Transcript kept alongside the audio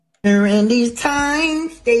And these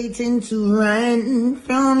times they tend to run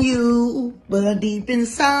from you, but deep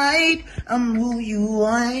inside I'm who you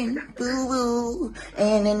want, boo-boo.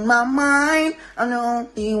 And in my mind I'm the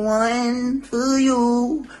only one for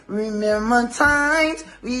you. Remember times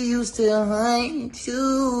we used to hunt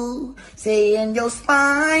you, say in your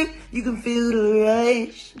spine you can feel the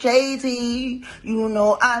rush. JT, you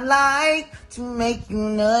know I like to make you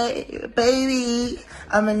nut, baby.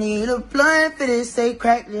 I'ma need a blunt for this, say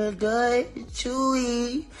crack the gut,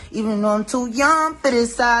 chewy. Even though I'm too young for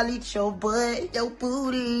this, I'll eat your butt, your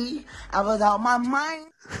booty. I was out my mind.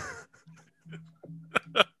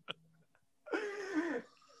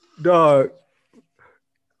 Dog,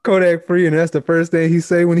 Kodak free, and that's the first thing he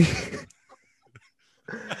say when he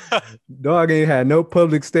dog ain't had no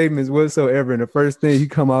public statements whatsoever, and the first thing he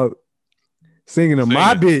come out singing to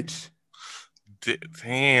my bitch.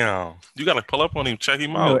 Damn, you gotta pull up on him, check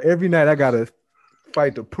him out. You know, every night I gotta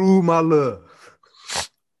fight to prove my love.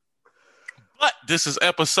 But this is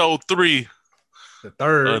episode 3, the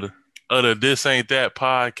third of the This Ain't That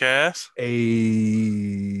podcast.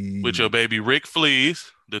 With your baby Rick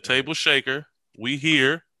Fleas, the table shaker. We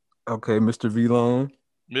here. Okay, Mr. V-Long.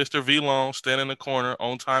 Mr. V-Long standing in the corner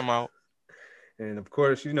on timeout. And of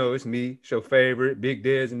course, you know, it's me, it's your favorite, Big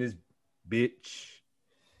Dez and this bitch.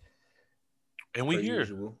 And we here.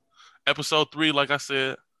 Episode 3, like I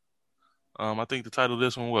said. I think the title of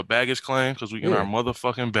this one was Baggage Claim, because we in our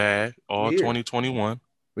motherfucking bag all 2021.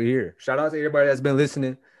 We're here. Shout out to everybody that's been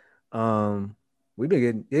listening. We've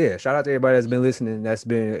been getting, shout out to everybody that's been listening.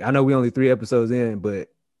 I know we only 3 episodes in, but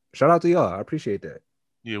shout out to y'all. I appreciate that.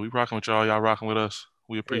 Yeah, we rocking with y'all. Y'all rocking with us.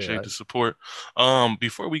 We appreciate the support.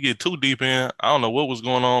 Before we get too deep in, I don't know what was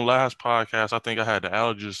going on last podcast. I think I had the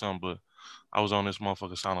allergy or something, but I was on this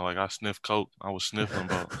motherfucker sounding like I sniffed coke. I was sniffing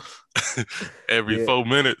about every 4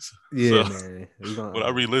 minutes. Yeah, so, man. When I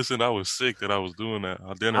re-listened, I was sick that I was doing that.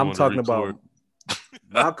 I'm talking about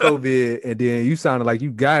my COVID, and then you sounded like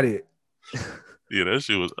you got it. Yeah, that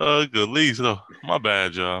shit was ugly. So my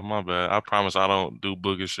bad, y'all. My bad. I promise I don't do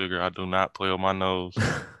booger sugar. I do not play on my nose.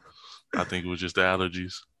 I think it was just the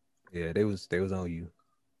allergies. Yeah, they was on you.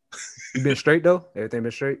 You been straight though? Everything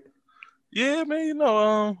been straight? Yeah, man. You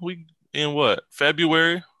know, we in what?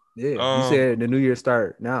 February? Yeah. You said the new year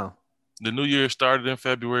start now. The new year started in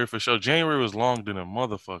February for sure. January was longer than a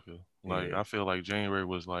motherfucker. Like I feel like January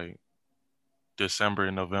was like December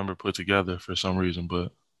and November put together for some reason,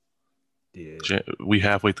 but we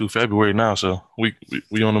halfway through February now, so we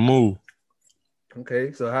on the move.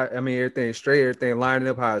 Okay, so everything's straight, everything lining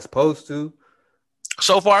up how it's supposed to.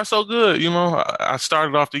 So far, so good. You know, I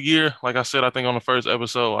started off the year, like I said, I think on the first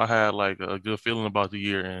episode, I had like a good feeling about the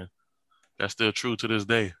year, and that's still true to this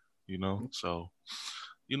day. You know, so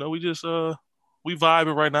you know, we just we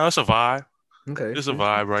vibing right now. It's a vibe. Okay, it's a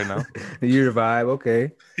vibe right now. The year vibe.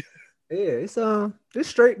 Okay. Yeah, it's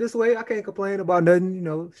straight this way. I can't complain about nothing. You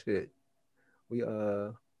know, shit. We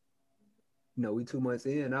we 2 months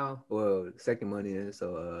in now. Well, second month in.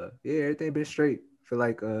 So everything been straight. Feel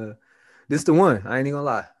like this the one. I ain't even gonna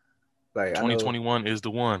lie. Like 2021 is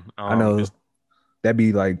the one. I know that'd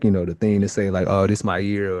be like, you know, the thing to say like, oh, this my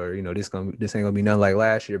year, or you know, this ain't gonna be nothing like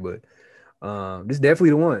last year, but this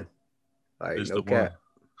definitely the one. Like it's no cap.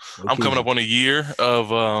 I'm coming up on a year of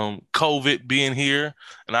COVID being here,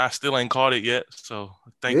 and I still ain't caught it yet. So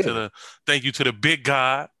thank you to the big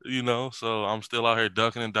God, you know. So I'm still out here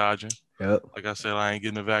ducking and dodging. Yep. Like I said, I ain't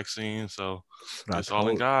getting the vaccine, so it's all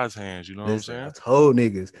in God's hands. You know what I'm saying? I told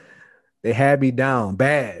niggas, they had me down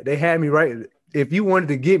bad. They had me right. If you wanted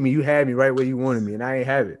to get me, you had me right where you wanted me, and I ain't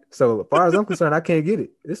have it. So as far as I'm concerned, I can't get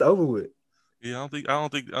it. It's over with. Yeah, I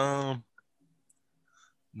don't think.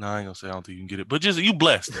 No, I ain't gonna say I don't think you can get it, but just you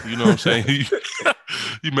blessed. You know what I'm saying?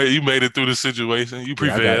 you made it through the situation. You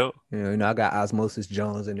prevailed. You know, I got Osmosis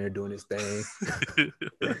Jones in there doing his thing.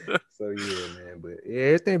 So yeah, man. But yeah,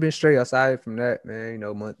 everything been straight. Aside from that, man, you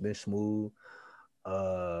know, month been smooth.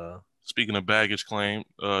 Speaking of baggage claim,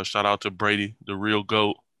 shout out to Brady, the real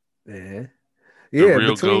GOAT. Yeah, the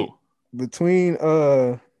real GOAT. Between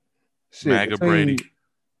Brady.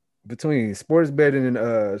 Between sports betting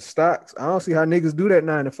and stocks, I don't see how niggas do that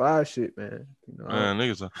 9 to 5 shit, man. You know, man,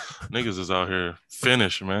 niggas is out here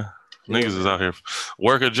finished, man. Niggas is out here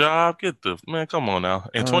work a job. Come on now.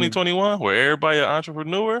 In 2021, where everybody an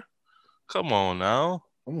entrepreneur, come on now.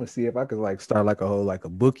 I'm gonna see if I could like start like a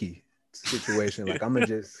bookie situation. Like I'm gonna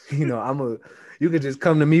just, you know, you could just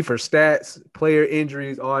come to me for stats, player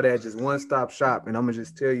injuries, all that, just one-stop shop, and I'm gonna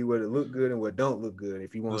just tell you what it look good and what don't look good.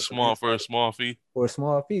 If you want for a small fee. For a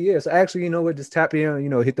small fee, yeah. So actually, you know what, just tap in, you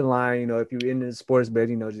know, hit the line, you know, if you're into sports bet,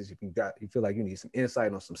 you know, just if you feel like you need some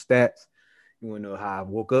insight on some stats, You want to know how I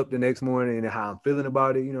woke up the next morning and how I'm feeling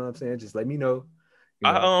about it. You know what I'm saying? Just let me know.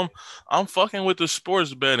 You know, I'm fucking with the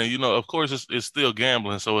sports betting. You know, of course it's still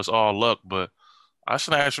gambling, so it's all luck. But I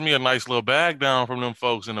snatched me a nice little bag down from them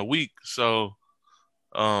folks in a week. So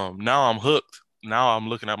now I'm hooked. Now I'm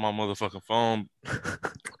looking at my motherfucking phone,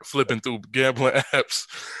 flipping through gambling apps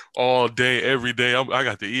all day, every day. I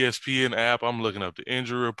got the ESPN app. I'm looking up the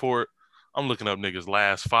injury report. I'm looking up niggas'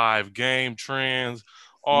 last 5 game trends,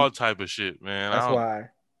 all see, type of shit, man. that's why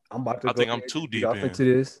I'm about to I go think I'm ahead too and get deep off in. into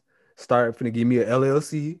this. Start finna give me a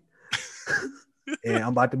LLC, and I'm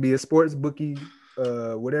about to be a sports bookie.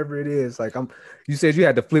 Whatever it is, like you said you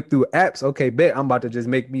had to flip through apps. Okay, bet I'm about to just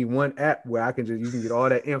make me one app where you can get all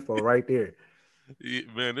that info right there. Yeah,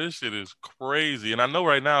 man, this shit is crazy. And I know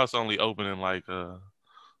right now it's only open in like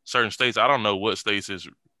certain states. I don't know what states is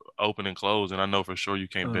open and closed, and I know for sure you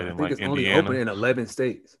can't bet I in think like it's only open Indiana. in 11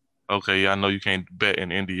 states. Okay, yeah, I know you can't bet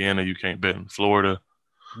in Indiana. You can't bet in Florida.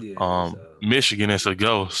 Yeah, it's Michigan is a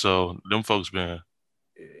go. So them folks been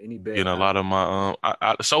any bet. getting a lot of my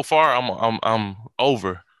so far I'm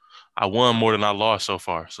over. I won more than I lost so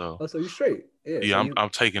far. So Oh, so you straight? Yeah. yeah, So you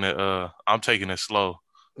I'm taking it slow.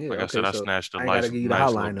 yeah. Like I Okay. said, I So snatched a I ain't gotta nice give you the nice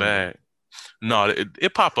little hotline number. bag. No,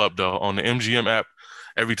 it pop up though on the MGM app.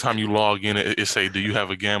 Every time you log in, it say, "Do you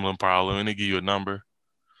have a gambling problem?" And they give you a number.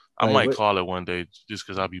 I Like might what? call it one day just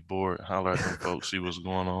because I'll be bored. Holler at them folks, see what's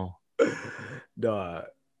going on. Dog.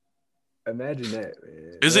 Imagine that,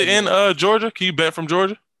 man. Is it in Georgia? Can you bet from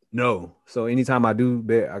Georgia? No. So anytime I do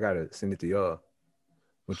bet, I gotta send it to y'all,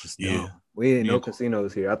 which is Yeah. dumb. We ain't You, no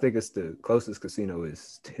casinos here. I think it's the closest casino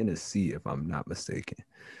is Tennessee, if I'm not mistaken.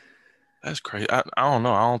 that's crazy. I don't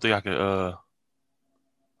know. I don't think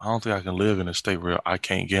I can live in a state where I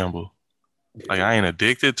can't gamble. Like Yeah, I ain't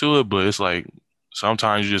addicted to it, but it's like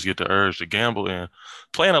sometimes you just get the urge to gamble and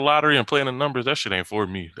playing the lottery and playing the numbers, that shit ain't for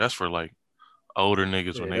me. That's for like older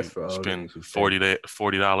niggas when yeah, they that's for older spend niggas.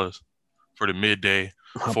 $40 for the midday,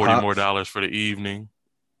 My 40 more pops, dollars for the evening.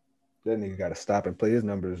 that nigga gotta stop and play his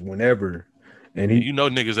numbers whenever. And And he you know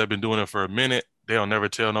niggas that been doing it for a minute, they don't never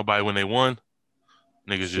tell nobody when they won.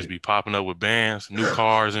 Niggas just shit. be popping up with bands, new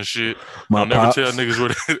cars and shit. My Don't never tell pops.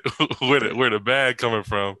 niggas where the bag coming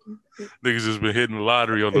from. Niggas just been hitting the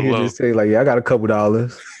lottery on the He low. just say like, "Yeah, I got a couple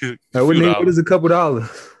dollars." Like, what Few nigga? What dollars. is a couple dollars?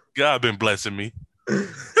 God been blessing me.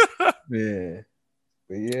 Yeah,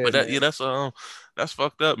 but yeah, But man. that's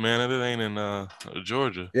fucked up, man. It ain't in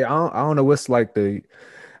Georgia. Yeah, I don't know what's like the.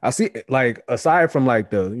 I see like aside from like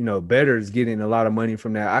the betters getting a lot of money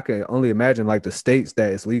from that, I can only imagine like the states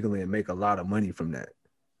that it's legal and make a lot of money from that.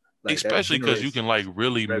 Like that Especially because generates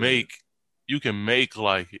revenue. you can make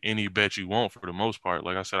like any bet you want for the most part.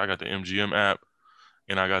 Like I said, I got the MGM app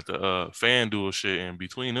and I got the FanDuel shit, and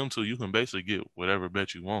between them two, you can basically get whatever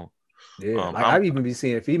bet you want. Yeah, like I'm I've even been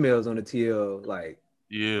seeing females on the TL like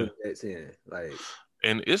yeah, putting bets in. Like,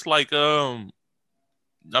 and it's like I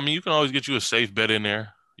mean, you can always get you a safe bet in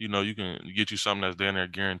there. You know, you can get you something that's down there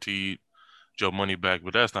guaranteed your money back,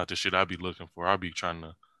 but that's not the shit I be looking for. I be trying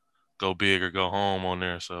to go big or go home on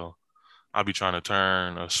there, so I be trying to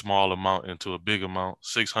turn a small amount into a big amount,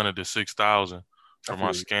 600 to 6,000 I for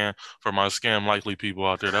my feel you. scam likely people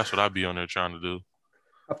out there. That's what I be on there trying to do.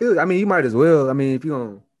 I feel. I mean, you might as well. I mean, if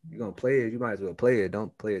you're gonna play it, you might as well play it.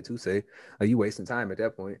 Don't play it too safe. Like you wasting time at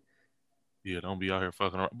that point. Yeah, don't be out here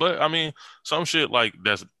fucking around. But I mean, some shit like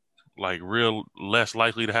that's like real less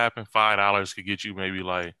likely to happen. $5 could get you maybe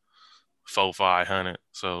like 500.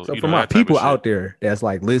 So So you for know my that type of people shit. out there that's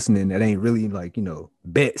like listening, that ain't really like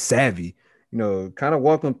bet savvy. Kind of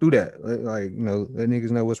walk them through that. Like let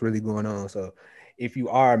niggas know what's really going on. So if you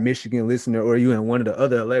are a Michigan listener or you in one of the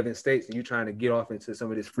other 11 states and you're trying to get off into some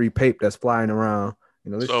of this free pape that's flying around,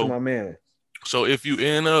 listen to So my man. so if you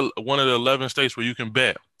in one of the 11 states where you can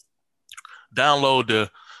bet, download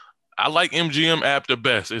the. I like MGM app the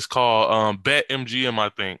best. It's called Bet MGM. I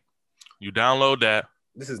think you download that.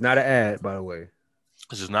 This is not an ad, by the way.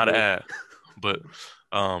 This is not an ad, but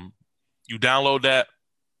um, you download that.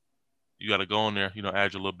 You got to go in there,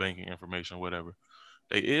 add your little banking information, whatever.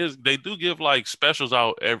 They do give like specials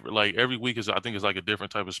out every week is I think it's like a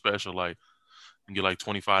different type of special. Like you can get like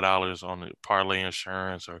 $25 on the parlay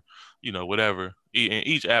insurance or whatever. And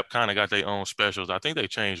each app kind of got their own specials. I think they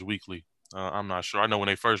change weekly. I'm not sure. I know when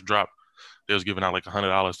they first dropped, they was giving out like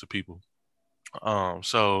 $100 to people.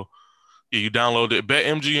 So yeah, you download it, Bet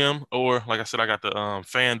MGM, or like I said, I got the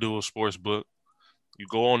FanDuel Sportsbook. You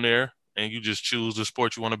go on there and you just choose the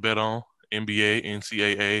sport you want to bet on: NBA,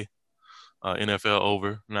 NCAA, NFL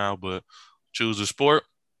over now, but choose a sport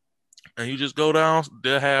and you just go down.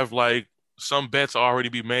 They'll have like some bets already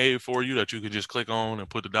be made for you that you can just click on and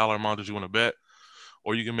put the dollar amount that you want to bet.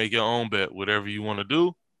 or you can make your own bet, whatever you want to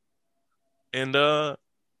do, and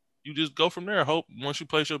you just go from there. Hope once you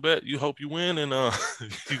place your bet, you hope you win, and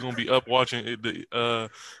you're gonna be up watching the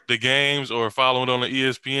games or following it on the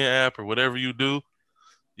ESPN app or whatever you do.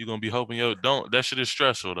 You're gonna be hoping don't that shit is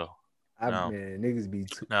stressful though. Man, niggas be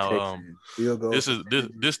now texting field goal. This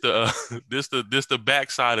the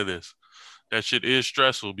backside of this. That shit is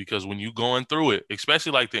stressful because when you going through it,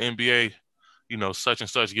 especially like the NBA, such and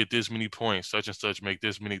such get this many points, such and such make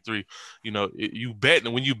this many three. You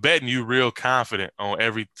betting when you betting, you real confident on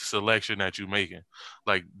every selection that you making.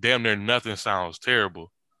 Like damn near nothing sounds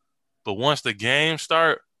terrible. But once the game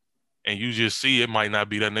start and you just see it might not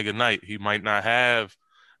be that nigga night. He might not have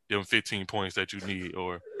them 15 points that you need,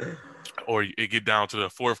 or it get down to the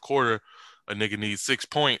fourth quarter, a nigga needs 6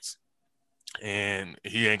 points and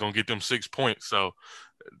he ain't gonna get them 6 points. So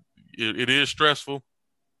it is stressful.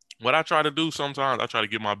 What I try to do sometimes, I try to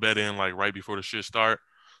get my bet in like right before the shit start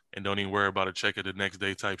and don't even worry about a check it the next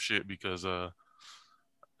day type shit because I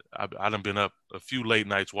done been up a few late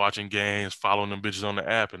nights watching games, following them bitches on the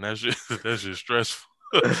app, and that's just stressful.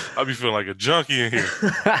 I be feeling like a junkie in here.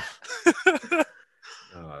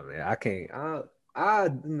 Oh man, I can't. I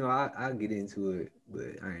get into it,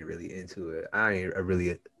 but I ain't really into it. I ain't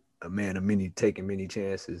really a man of taking many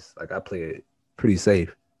chances. Like I play it pretty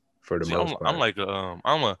safe for the most part. I'm like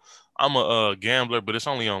I'm a gambler, but it's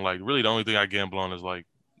only on like really the only thing I gamble on is like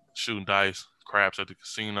shooting dice, craps at the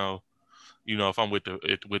casino. If I'm with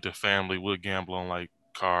the family, we'll gamble on like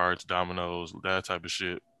cards, dominoes, that type of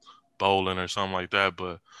shit, bowling or something like that.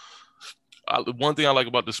 But one thing I like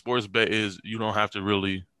about the sports bet is you don't have to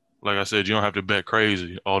really, like I said, you don't have to bet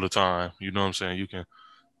crazy all the time. You know what I'm saying? You can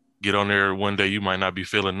get on there one day, you might not be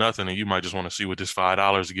feeling nothing, and you might just want to see what this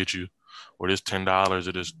 $5 to get you, or this $10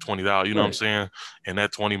 or this $20. You know what I'm saying? And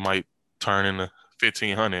that 20 might turn into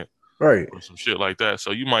 1,500. Right. Or some shit like that.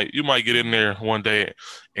 So you might get in there one day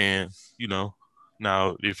and,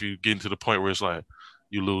 now if you get to the point where it's like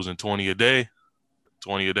you losing 20 a day, that's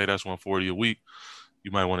 140 a week.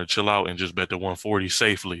 You might want to chill out and just bet the 140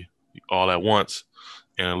 safely all at once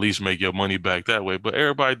and at least make your money back that way. But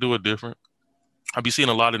everybody do it different. I be seeing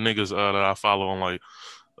a lot of niggas that I follow on like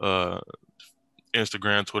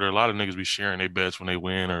Instagram, Twitter. A lot of niggas be sharing their bets when they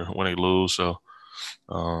win or when they lose. So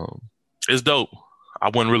it's dope. I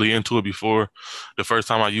wasn't really into it before. The first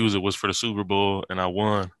time I used it was for the Super Bowl, and I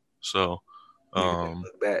won. So,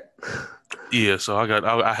 look back. Yeah. So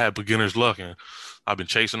I had beginner's luck, and I've been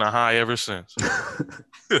chasing a high ever since.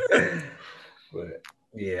 But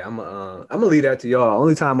yeah, I'm gonna leave that to y'all.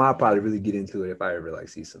 Only time I'll probably really get into it if I ever like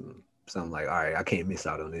see something like, all right, I can't miss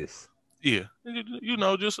out on this. Yeah,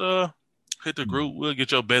 just hit the group. We'll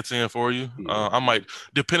get your bets in for you. Yeah. I might,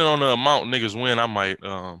 depending on the amount niggas win, I might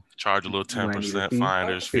charge a little 10%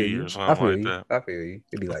 finder's fee or something like that. I feel you.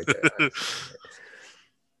 It'd be like that.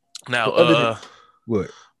 Now, what?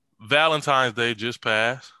 Valentine's Day just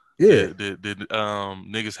passed. Yeah. Did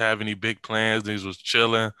niggas have any big plans? Niggas was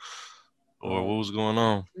chilling, or what was going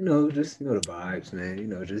on? Just the vibes,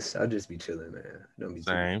 man. I'll just be chilling, man. Don't be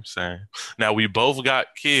same. Now we both got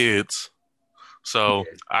kids. So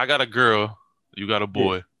I got a girl, you got a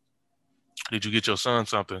boy. Yeah. Did you get your son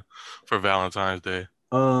something for Valentine's Day?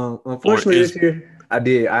 Unfortunately this year I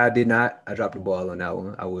did not. I dropped the ball on that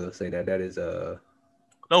one. I will say that is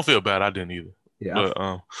Don't feel bad, I didn't either. Yeah.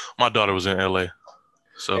 But my daughter was in LA.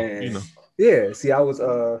 So Yeah, see, I was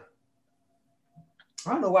I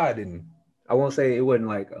don't know why I didn't. I won't say it wasn't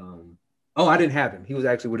like I didn't have him. He was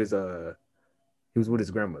actually with his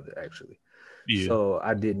grandmother actually. Yeah. So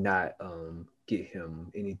I did not get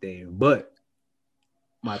him anything, but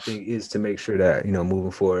my thing is to make sure that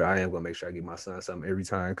moving forward I am gonna make sure I get my son something every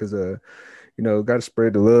time because gotta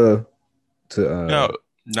spread the love to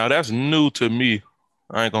now that's new to me.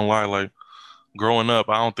 I ain't gonna lie, like growing up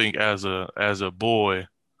I don't think as a boy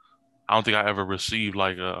I don't think I ever received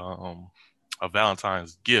like a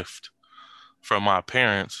Valentine's gift from my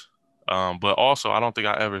parents, but also I don't think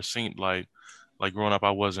I ever seen like growing up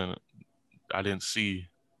I didn't see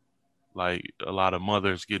like a lot of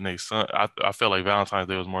mothers getting their son. I felt like Valentine's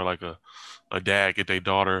Day was more like a dad get their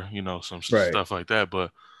daughter, some stuff like that.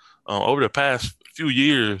 But over the past few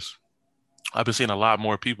years, I've been seeing a lot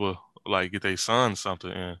more people like get their son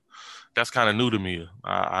something, and that's kind of new to me.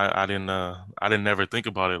 I didn't never think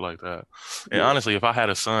about it like that. And honestly, if I had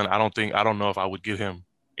a son, I don't know if I would get him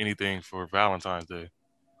anything for Valentine's Day.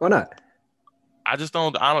 Why not? I just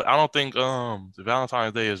don't. I don't think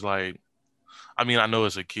Valentine's Day is like. I mean, I know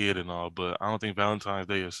it's a kid and all, but I don't think Valentine's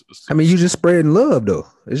Day is. I mean, you just spreading love though.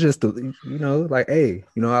 It's just like, hey,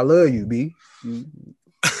 I love you, B.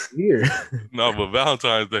 here. No, but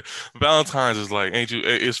Valentine's is like, ain't you?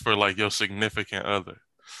 It's for like your significant other.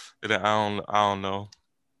 And I don't know.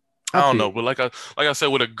 I I don't feel know, but like I said,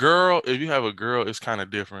 with a girl, if you have a girl, it's kind of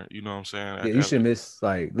different. You know what I'm saying? yeah, you should miss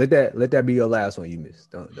like let that be your last one you miss.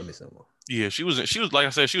 Don't miss no more. Yeah, she was like I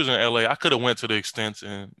said, she was in LA. I could have went to the extents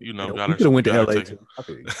and You know, got you her could have went to got her LA taken. too. I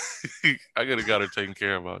feel you. I could have got her taken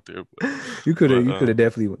care of out there, You but could have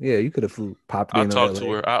definitely you could have popped I in on talked to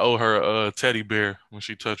LA. her. I owe her a teddy bear when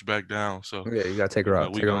she touched back down. So Yeah, you gotta take her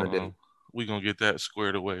out. Take her on a date. we gonna get that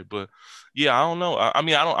squared away. But yeah, I don't know. I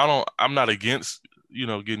mean, I'm not against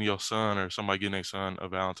getting your son or somebody getting their son a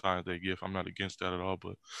Valentine's Day gift. I'm not against that at all.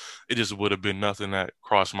 But it just would have been nothing that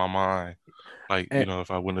crossed my mind. Like And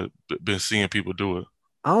if I wouldn't have been seeing people do it.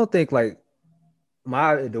 I don't think like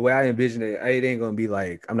the way I envision it, it ain't gonna be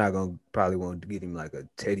like I'm not gonna probably want to get him like a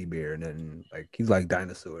teddy bear or nothing. Like he's like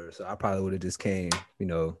dinosaur, so I probably would have just came.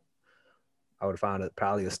 I would have found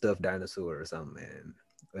probably a stuffed dinosaur or something, and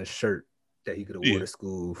a shirt that he could have wore Yeah. to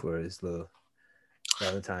school for his little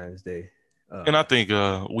Valentine's Day. And I think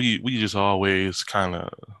we just always kind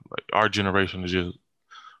of like our generation is just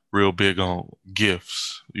real big on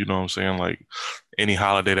gifts. You know what I'm saying? Like any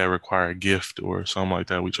holiday that require a gift or something like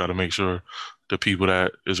that, we try to make sure the people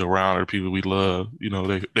that is around or the people we love,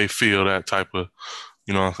 they feel that type of,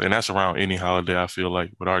 and that's around any holiday. I feel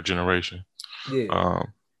like with our generation. Yeah.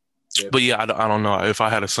 But yeah, I don't know if I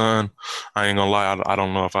had a son. I ain't gonna lie. I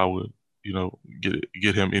don't know if I would,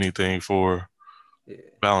 get him anything for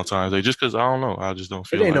Valentine's Day just because I don't know. I just don't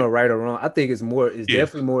feel it ain't like no right or wrong. I think it's Yeah.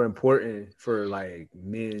 definitely more important for like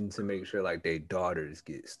men to make sure like their daughters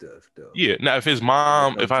get stuff though. Yeah. Now, if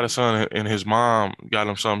I had a son and his mom got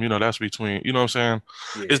him something, that's between, you know what I'm saying?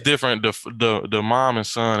 Yeah. It's different. The mom and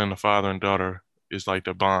son and the father and daughter is like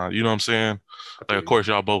the bond. You know what I'm saying? Like, of course,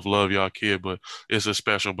 y'all both love y'all kid, but it's a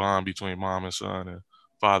special bond between mom and son and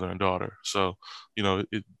father and daughter. So,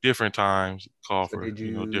 different times call for,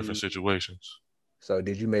 different situations. So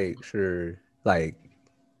did you make sure like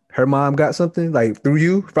her mom got something like through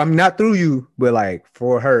you? From not through you, but like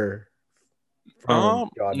for her from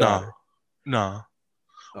your daughter? No.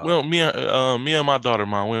 Well, me and my daughter,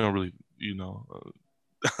 mom, we don't really,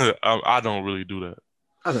 I don't really do that.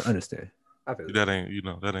 I don't understand. I feel that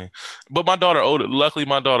ain't. But my daughter old. Luckily,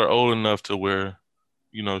 my daughter old enough to where,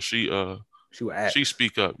 she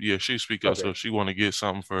speak up. Yeah, she speak up. So if she want to get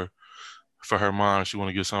something for her mom, she want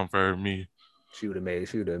to get something for me. She would have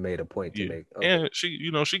made a point to make. Okay. And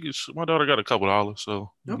she gets. My daughter got a couple dollars, so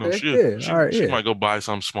she might go buy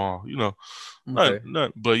something small.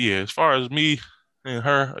 Okay. But yeah, as far as me and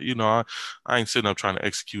her, I ain't sitting up trying to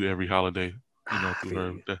execute every holiday.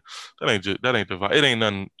 Through her. That ain't the vibe. It ain't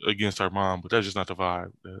nothing against her mom, but that's just not the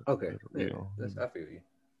vibe. I feel you.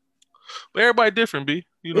 But everybody different, B.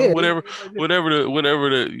 Whatever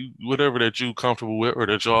that you comfortable with or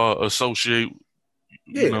that y'all associate,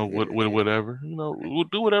 with whatever. We'll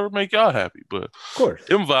do whatever make y'all happy. But of course,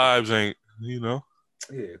 them vibes ain't. Yeah,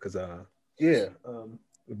 because if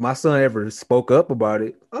my son ever spoke up about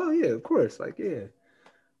it, oh yeah, of course,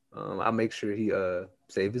 I make sure he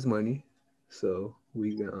save his money. So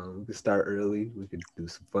we can start early. We could do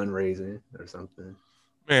some fundraising or something.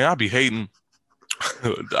 Man, I be hating.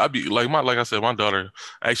 I be like I said, my daughter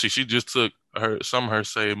actually she just took some of her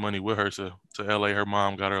saved money with her to LA. Her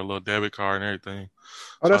mom got her a little debit card and everything.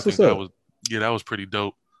 Oh, that's what's up. That was pretty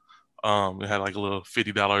dope. It had like a little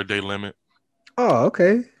 $50 a day limit. Oh,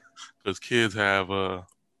 okay. Because kids have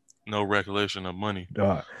no recollection of money.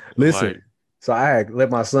 Listen. So I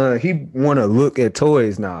let my son, he want to look at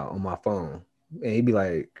toys now on my phone. And he'd be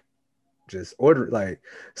like, just order it.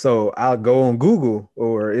 So I'll go on Google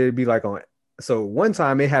or it'd be like on. So one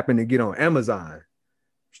time it happened to get on Amazon.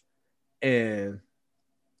 And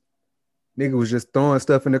nigga was just throwing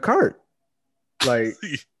stuff in the cart. Like,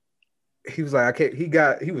 he was like,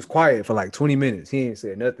 he was quiet for like 20 minutes. He ain't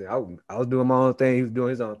said nothing. I was doing my own thing. He was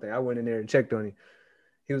doing his own thing. I went in there and checked on him.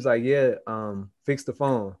 He was like, yeah, fix the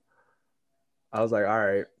phone. I was like, all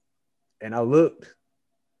right. And I looked.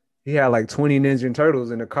 He had like 20 Ninja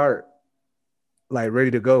Turtles in the cart, like ready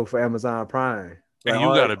to go for Amazon Prime. And you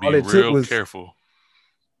got to be real careful.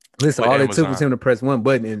 Listen, all it took was him to press one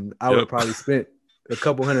button, and I would have probably spent a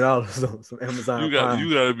couple $100 on some Amazon Prime.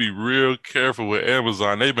 You got to be real careful with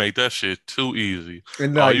Amazon. They make that shit too easy.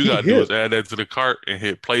 And all you got to do is add that to the cart and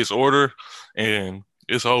hit place order, and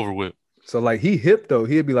it's over with. So like he hip though.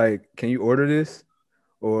 He'd be like, can you order this?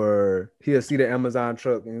 Or he'll see the Amazon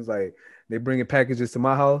truck and he's like, they bringing packages to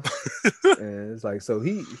my house. And it's like, so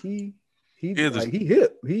he he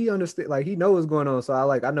hip. He understand, like he knows what's going on. So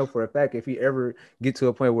I know for a fact if he ever get to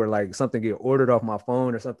a point where like something get ordered off my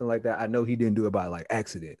phone or something like that, I know he didn't do it by like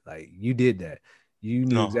accident. Like you did that. You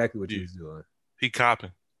knew exactly what you was doing. He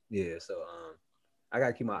copping. Yeah, so I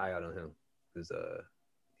gotta keep my eye out on him because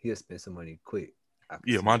he'll spend some money quick.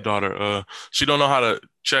 Yeah, my daughter, she don't know how to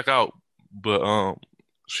check out, but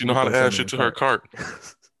she know how to add shit to her cart.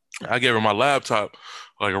 I gave her my laptop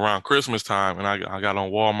like around Christmas time, and I got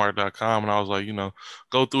on Walmart.com, and I was like,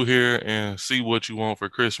 go through here and see what you want for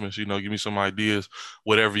Christmas. Give me some ideas,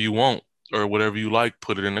 whatever you want or whatever you like,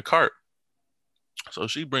 put it in the cart. So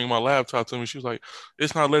she bring my laptop to me. She was like,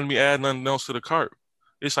 it's not letting me add nothing else to the cart.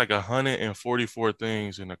 It's like 144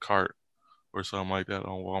 things in the cart or something like that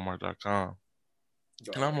on Walmart.com.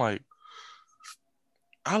 And I'm like,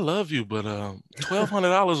 I love you, but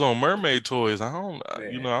 $1,200 on mermaid toys. I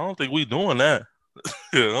don't think we doing that.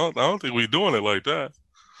 I don't think we doing it like that.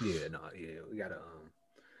 Yeah, no, yeah, we gotta.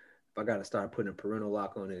 If I gotta start putting a parental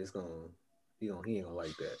lock on it, it's gonna. He ain't gonna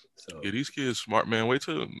like that. So yeah, these kids smart, man. Wait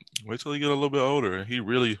till he get a little bit older, and he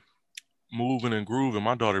really moving and grooving.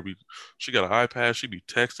 My daughter she got an iPad. She be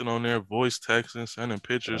texting on there, voice texting, sending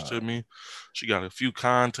pictures to me. She got a few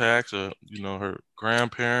contacts. Her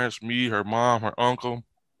grandparents, me, her mom, her uncle.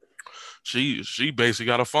 She basically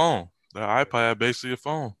got a phone. The iPad basically a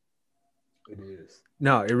phone. It is.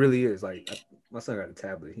 No, it really is. Like my son got a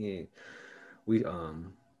tablet. We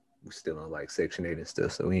still on like Section 8 and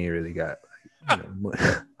stuff, so we ain't really got.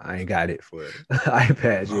 I ain't got it for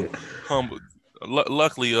iPad yet.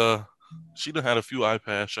 Luckily, she done had a few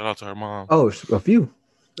iPads. Shout out to her mom. Oh, a few.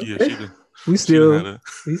 Yeah, she did. He's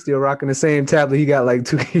still rocking the same tablet he got like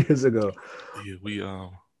 2 years ago. Yeah,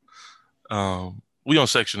 we on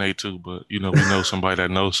Section 8 too, but we know somebody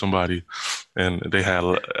that knows somebody, and they had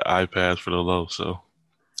iPads for the low. So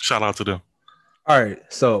shout out to them. All right,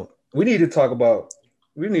 so we need to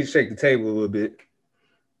shake the table a little bit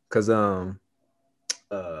because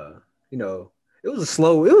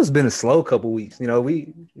it's been a slow couple weeks.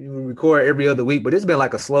 We record every other week, but it's been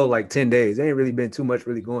like a slow like 10 days. There ain't really been too much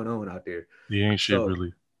really going on out there. Yeah, ain't shit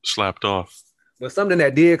really slapped off. But something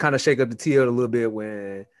that did kind of shake up the TL a little bit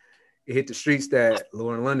when it hit the streets that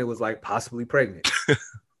Lauren London was like possibly pregnant.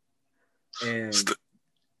 And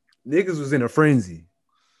niggas was in a frenzy.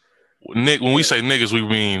 Nick, when we say niggas, we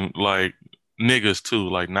mean like niggas too,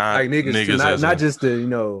 like niggas too, not just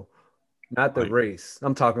the not the race.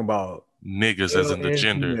 I'm talking about niggas as in the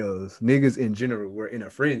gender. Females, niggas in general were in a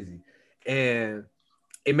frenzy, and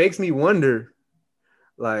it makes me wonder,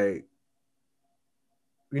 like,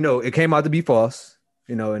 it came out to be false.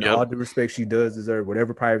 In all due respect, she does deserve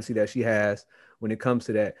whatever privacy that she has when it comes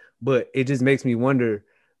to that. But it just makes me wonder,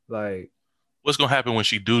 like, what's gonna happen when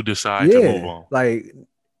she do decide to move on? Like,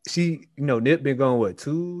 she, Nip been going, what,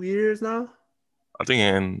 2 years now? I think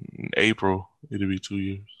in April it'll be 2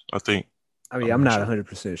 years. I think. I mean, I'm not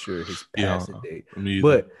 100% sure his passing date.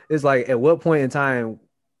 But it's like, at what point in time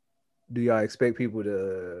do y'all expect people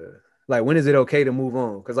to, like, when is it okay to move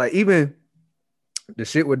on? Because, like, even the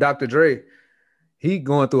shit with Dr. Dre, he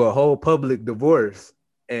going through a whole public divorce,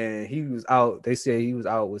 and he was out. They say he was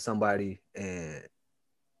out with somebody, and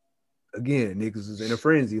again, niggas was in a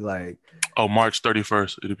frenzy. Like, March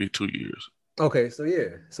 31st, it'll be 2 years. Okay, so yeah,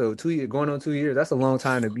 so 2 years, going on 2 years. That's a long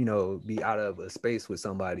time to be out of a space with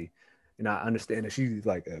somebody. And I understand that she's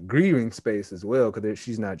like a grieving space as well, because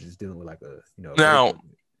she's not just dealing with like a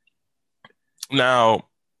Now,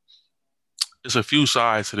 it's a few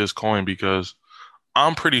sides to this coin, because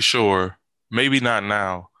I'm pretty sure, maybe not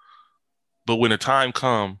now, but when the time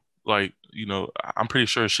come, like, I'm pretty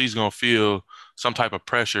sure she's gonna feel some type of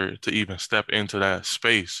pressure to even step into that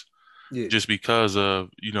space, just because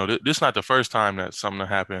of this is not the first time that something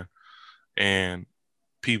happened, and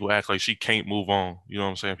people act like she can't move on. You know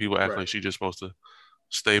what I'm saying? People act like she's just supposed to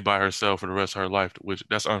stay by herself for the rest of her life, which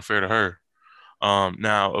that's unfair to her.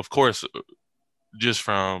 Now, of course, just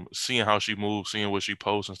from seeing how she moves, seeing what she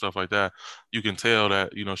posts and stuff like that, you can tell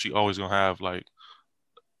that, she always gonna have like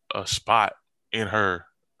a spot in her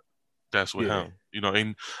that's with him.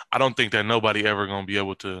 And I don't think that nobody ever gonna be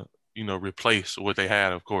able to, replace what they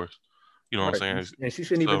had, of course. You know what I'm saying? And she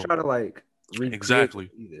shouldn't even try to like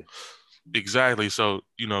exactly. Exactly. So,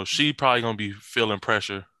 she probably gonna be feeling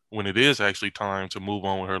pressure when it is actually time to move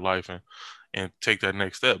on with her life and take that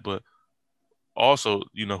next step. But also,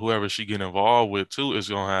 whoever she get involved with too is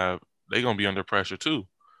gonna be under pressure too,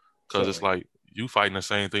 because it's like you fighting the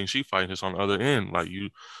same thing she fighting, just on the other end. Like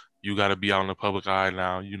you got to be out in the public eye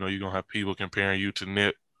now. You're gonna have people comparing you to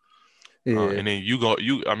Nip, and then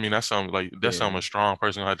I mean, that's something like something a strong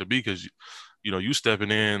person gonna have to be, because you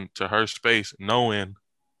stepping in to her space knowing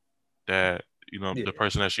that, the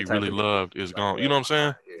person that she really loved is gone. You know what I'm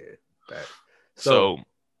saying? Yeah. Right. So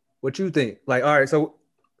what you think? Like, all right, so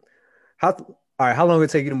how long it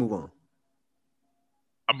take you to move on?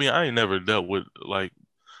 I mean, I ain't never dealt with like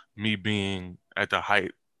me being at the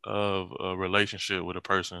height of a relationship with a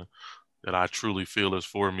person that I truly feel is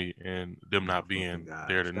for me, and them not being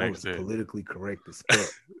there the next day. Politically correct as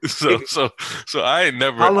fuck. so I ain't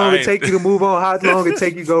never. How long it take you to move on? How long it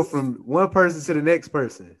take you to go from one person to the next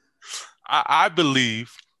person? I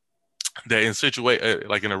believe that in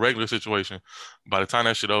like in a regular situation, by the time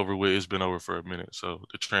that shit over with, it's been over for a minute. So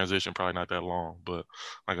the transition probably not that long. But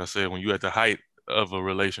like I said, when you at the height of a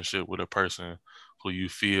relationship with a person who you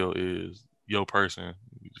feel is your person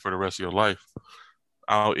for the rest of your life,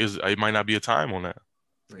 it might not be a time on that.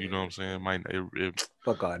 You know what I'm saying?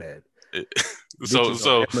 Fuck all that.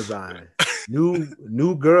 So Amazon.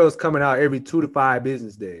 New girls coming out every 2 to 5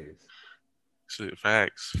 business days. Shit,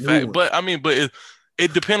 facts. But I mean,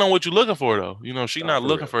 it depends on what you're looking for, though. She not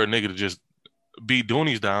looking for a nigga to just beat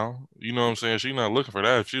Doonies down. You know what I'm saying? She not looking for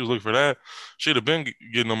that. If she was looking for that, she'd have been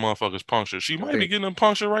getting them motherfuckers punctured. She might be getting them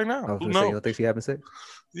punctured right now. Who knows? You don't think she having sex?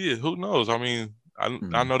 Yeah, who knows? I mean,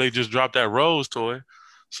 I know they just dropped that Rose toy,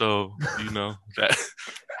 so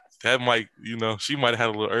that might, she might have had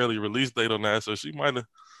a little early release date on that, so she might have.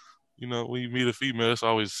 When you meet a female, it's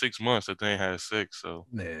always 6 months that they ain't had sex. So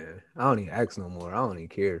man, I don't even ask no more. I don't even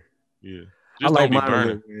care. Yeah, just don't be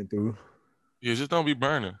burning. Yeah, just don't be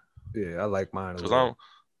burning. Yeah, I like mine. Cause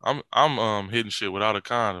I'm hitting shit without a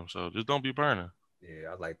condom, so just don't be burning.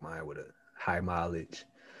 Yeah, I like mine with a high mileage.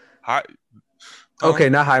 Okay,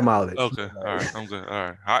 not high mileage. Okay, all right, I'm good.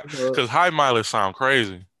 All right, because high mileage sound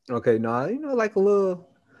crazy. Okay, like a little,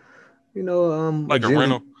 like a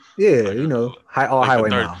rental. Yeah, like highway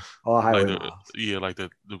miles. All highway miles. Yeah, like the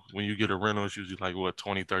when you get a rental, it's usually like what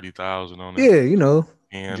 20,000-30,000 on it. Yeah,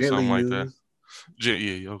 and something like that.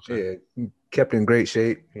 Yeah, okay. Yeah, kept in great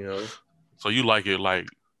shape, So you like it like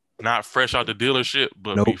not fresh out the dealership,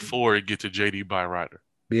 but before it get to JD Byrider.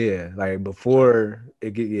 Yeah, like before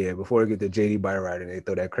it get to JD Byrider, they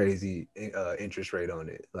throw that crazy interest rate on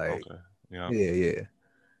it. Like, okay. Yeah.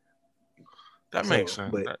 That makes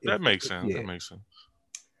sense. That makes sense. Yeah. That makes sense.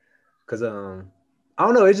 Cause I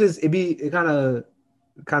don't know. It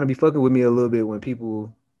kind of be fucking with me a little bit when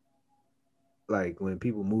people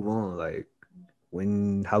move on. Like,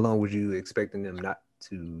 how long would you expecting them not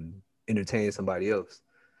to entertain somebody else?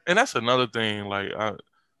 And that's another thing. Like, I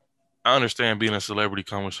understand being a celebrity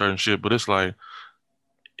comes with certain shit, but it's like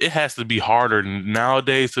it has to be harder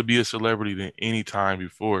nowadays to be a celebrity than any time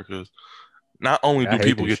before. Because not only do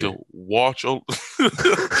people get to watch your,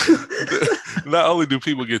 not only do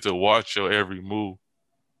people get to watch your every move,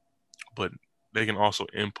 but they can also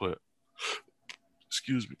input.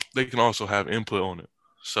 Excuse me. They can also have input on it.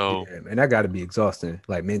 So, and that got to be exhausting,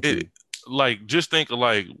 like mentally. Just think of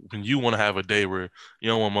like when you want to have a day where you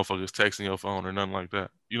don't want motherfuckers texting your phone or nothing like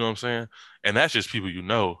that. You know what I'm saying? And that's just people you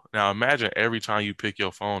know. Now imagine every time you pick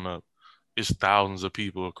your phone up, it's thousands of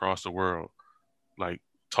people across the world like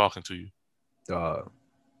talking to you.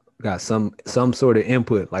 Got some sort of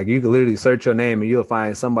input. Like you can literally search your name and you'll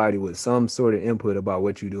find somebody with some sort of input about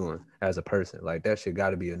what you're doing as a person. Like that shit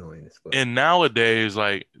got to be annoying as fuck. And nowadays,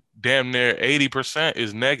 like damn near 80%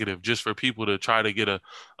 is negative just for people to try to get a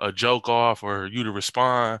joke off or you to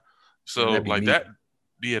respond. So like that,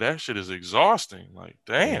 that shit is exhausting. Like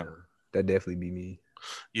damn, that definitely be me.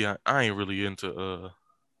 Yeah, I ain't really into.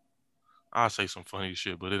 I'll say some funny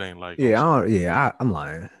shit, but it ain't like. I'm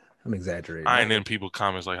lying. I'm exaggerating. I ain't in people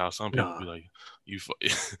comments like how some people be like,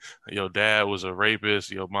 your dad was a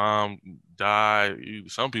rapist, your mom died.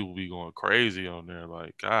 Some people be going crazy on there.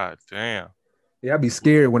 Like, god damn. Yeah, I'd be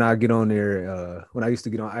scared when I get on there. When I used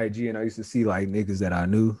to get on IG and I used to see like niggas that I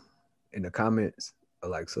knew in the comments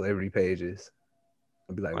of like celebrity pages.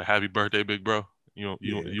 I'd be like, happy birthday, big bro. You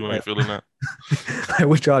ain't feeling that? Like,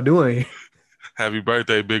 what y'all doing? Happy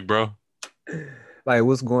birthday, big bro. Like,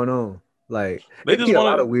 what's going on? Like, they just a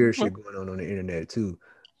lot of weird shit going on the internet too.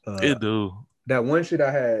 It do. That one shit I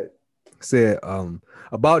had said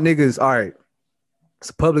about niggas. All right, it's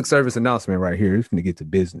a public service announcement right here. It's gonna get to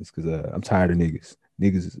business because I'm tired of niggas.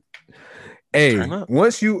 Hey,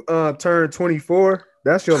 once you turn 24,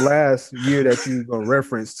 that's your last year that you gonna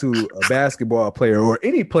reference to a basketball player or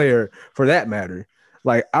any player for that matter.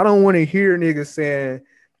 Like, I don't want to hear niggas saying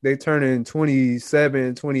they turning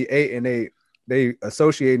 27, 28, and they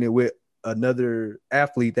associating it with another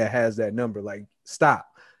athlete that has that number. Like, stop.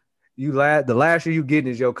 The last year you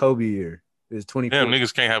getting is your Kobe year. Is 24. Damn,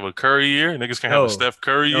 niggas can't have a Curry year. Niggas can't have a Steph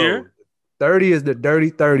Curry year. 30 is the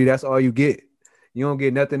dirty 30. That's all you get. You don't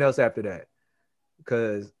get nothing else after that.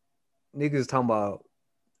 Because niggas talking about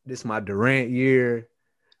this my Durant year.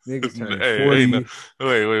 Niggas turning Hey, 40.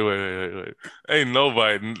 wait. Ain't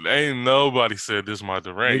nobody said this is my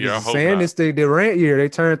Durant Niggas year. I is hope saying not. it's the Durant year. They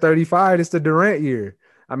turned 35. It's the Durant year.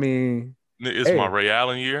 I mean, It's my hey, Ray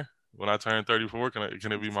Allen year. When I turn 34, can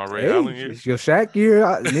it be my Ray hey, Allen year? it's your Shaq year.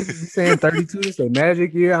 Niggas be saying 32. It's a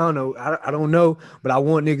Magic year. I don't know. I don't know. But I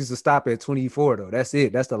want niggas to stop at 24 though. That's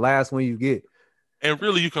it. That's the last one you get. And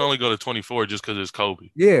really, you can only go to 24 just because it's Kobe.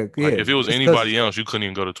 Yeah. Like if it was It's because anybody else, you couldn't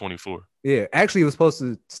even go to 24. yeah. Actually, it was supposed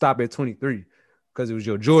to stop at 23 because it was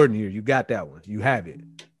your Jordan year. You got that one. You have it.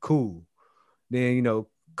 Cool. Then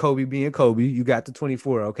Kobe being Kobe, you got the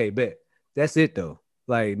 24. Okay, bet. That's it though.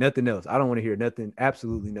 Like nothing else. I don't want to hear nothing,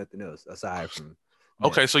 absolutely nothing else aside from that.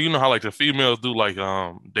 Okay, so you know how like the females do like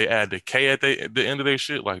they add the K at the end of their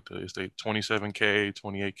shit, like it's they 27K,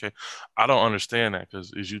 28K. I don't understand that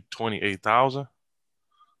because is you 28,000?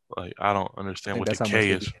 Like I don't I understand think what the that's how much K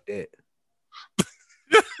they is. be in debt.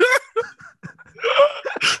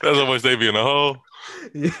 That's how much they be in a hole.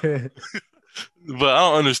 Yeah. But I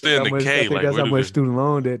don't understand the I K. think Like that's where how does much it? student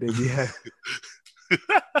loan debt they be having.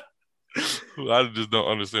 I just don't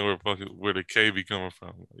understand where the K be coming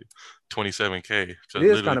from. Like 27K. It So is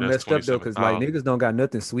literally kind of that's messed up though, because like 27,000. niggas don't got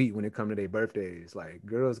nothing sweet when it come to their birthdays. Like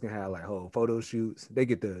girls can have like whole photo shoots. They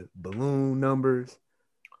get the balloon numbers,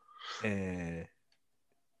 and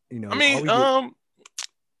I all mean, we get.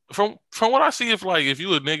 from what I see, if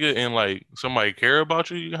you a nigga and like somebody care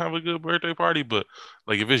about you, you can have a good birthday party. But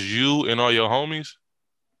like if it's you and all your homies,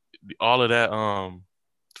 all of that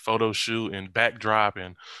photo shoot and backdrop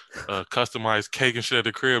and customized cake and shit at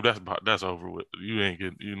the crib, that's over with. You ain't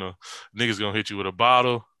getting, niggas gonna hit you with a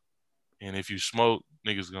bottle, and if you smoke,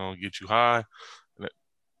 niggas gonna get you high.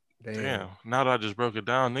 Damn. Damn, now that I just broke it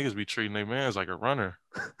down, niggas be treating their mans like a runner.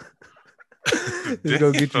 It's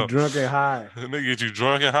gonna get you Damn. drunk and high. They get you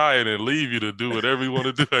drunk and high and then leave you to do whatever you want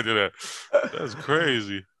to do after that. That's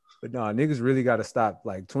crazy. But no, niggas really got to stop.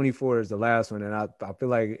 Like 24 is the last one, and I feel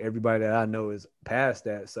like everybody that I know is past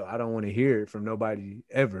that, so I don't want to hear it from nobody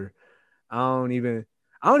ever. I don't even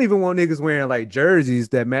want niggas wearing like jerseys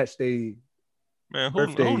that match their Man,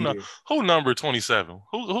 birthday year. who number 27?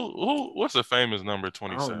 Who what's a famous number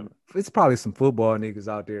 27? It's probably some football niggas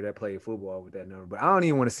out there that play football with that number, but I don't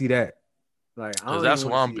even want to see that. Like I Cause don't that's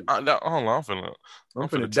even who want to see it. hold on, I'm I'm finna finna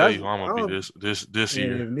tell that's you who I'm I gonna be don't, this and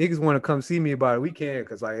year. if niggas want to come see me about it, we can,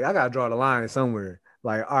 cause like I gotta draw the line somewhere.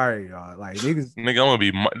 Like all right, y'all, like niggas. Nigga, I'm gonna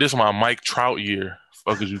be this is my Mike Trout year.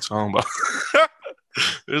 Fuck is you talking about?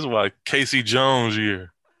 This is my Casey Jones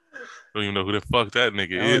year. Don't even know who the fuck that nigga I is.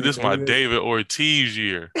 don't This even is know my who that. David Ortiz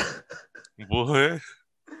year. Boy,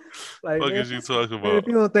 Like fuck man, is you talking man, about? if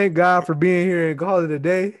you don't thank God for being here and call it a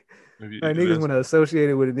day, like niggas That's want to associate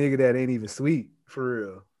it with a nigga that ain't even sweet for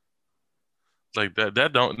real. like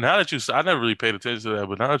that don't now that you I never really paid attention to that,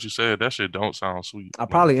 but now that you said that shit don't sound sweet. I Like,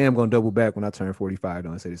 probably am gonna double back when I turn 45 though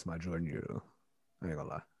and say this is my Jordan year though. I ain't gonna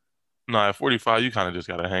lie. no, at 45, you kind of just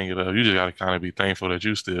gotta hang it up. You just gotta kind of be thankful that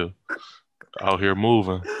you still out here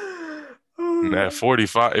moving. And at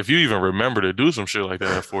 45, if you even remember to do some shit like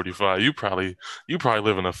that at 45, you probably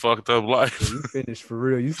living a fucked up life. Yeah, you finished for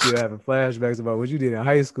real. You still having flashbacks about what you did in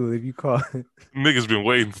high school if you call it. Niggas been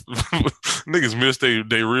waiting. Niggas missed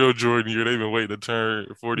they real Jordan year. They've been waiting to turn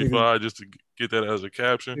Niggas, 45 just to get that as a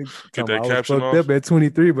caption. Get talking about that I was caption fucked off. up at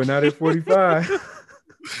 23, but not at 45.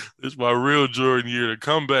 It's my real Jordan year, the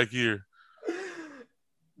comeback year.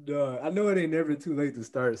 Duh, I know it ain't never too late to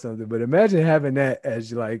start something, but imagine having that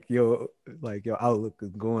as your outlook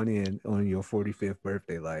of going in on your 45th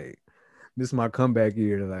birthday. Like, this is my comeback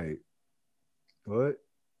year. Like, what?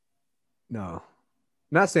 No,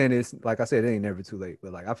 not saying it's like I said, it ain't never too late,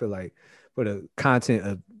 but like I feel like for the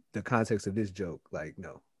context of this joke, like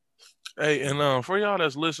no. Hey, and for y'all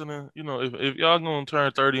that's listening, if y'all gonna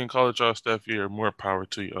turn 30 and call it y'all Steph year, more power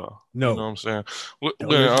to y'all. You know No, what I'm saying? don't When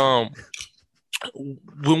listen.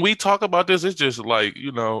 when we talk about this, it's just like,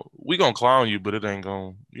 we gonna clown you, but it ain't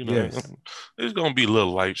gonna, Yes. it's gonna be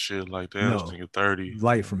little light shit like that. This No. nigga 30.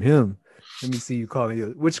 Light from him. Let me see you calling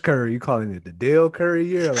it which Curry? You calling it the Dale Curry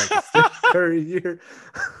year or like the Steph Curry year?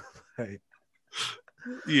 Like,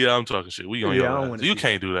 Yeah, I'm talking shit. We on yeah, I your don't ass. want to You see that.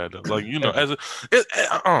 can't do that though. Like, Ever.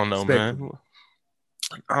 I don't know, man. Respectfully.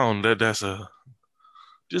 I don't, that's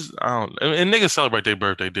just, I don't, and niggas celebrate their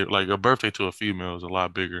birthday. Like a birthday to a female is a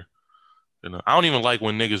lot bigger. I don't even like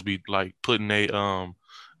when niggas be like putting they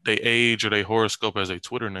age or they horoscope as a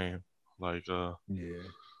Twitter name. Like Yeah.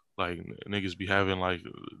 like niggas be having like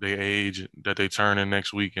they age that they turn in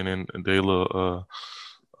next week and then they little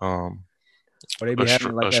Or they be having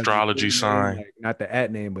it like as the astrology Twitter name, sign. like not the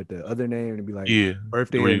at name, but the other name, and be like Yeah.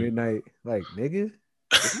 birthday Where at you, midnight. Like, nigga.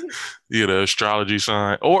 Yeah, the astrology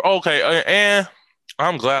sign. Or okay, and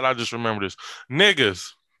I'm glad I just remembered this.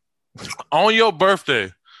 Niggas, on your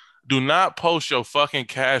birthday, do not post your fucking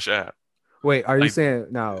Cash App. Wait, are you Like, saying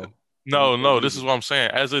no? When you no, say no, this is niggas, what I'm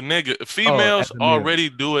saying. As a nigga, oh, as females a male, already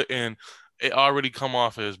do it and it already come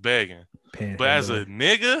off as begging. But as a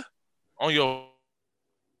panhandling. nigga, on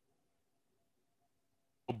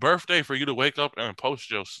birthday, for you to wake up and post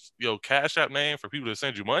your Cash App name for people to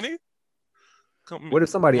send you money, come, What if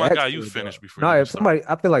somebody my asks guy, you for it though? finished before No, you even if start. somebody,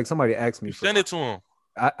 I feel like somebody asked me You for send mine. it to him.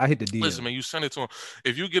 I hit the Listen, DM. man, you send it to him.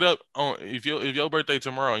 If you get up on if your birthday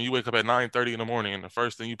tomorrow and you wake up at 9:30 in the morning and the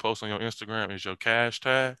first thing you post on your Instagram is your cash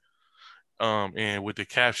tag, and with the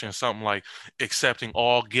caption something like accepting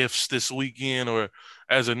all gifts this weekend, or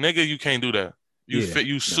as a nigga, you can't do that. Yeah,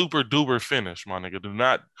 You no, super duper finish, my nigga. Do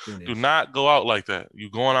finish. not go out like that.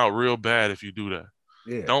 You going out real bad if you do that.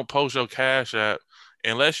 Yeah, Don't post your cash app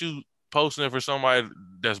unless you posting it for somebody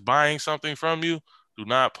that's buying something from you. Do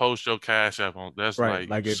not post your cash app on. That's right. like you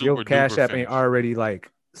Like if your super Cash duper App ain't finish. already like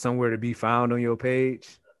somewhere to be found on your page,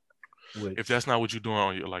 If which that's not what you're doing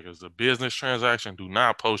on your like as a business transaction, do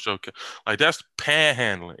not post your like that's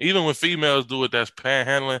panhandling. Even when females do it, that's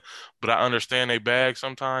panhandling. But I understand they bag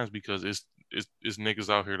sometimes because it's niggas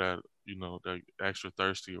out here that that extra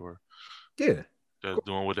thirsty or yeah, that's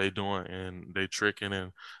doing what they doing and they tricking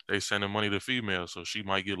and they sending money to females. So she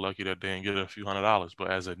might get lucky that day and get a few $100s.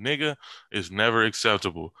 But as a nigga, it's never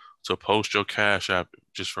acceptable to post your cash app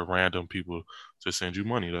just for random people to send you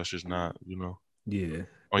money. That's just not, yeah.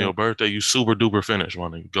 on your Don't. birthday, you super duper finished,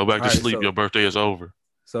 money. Go back All to right, sleep. Your birthday is over.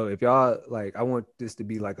 so if y'all like, I want this to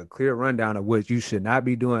be like a clear rundown of what you should not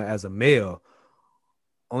be doing as a male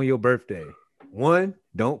on your birthday. One,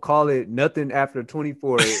 don't call it nothing after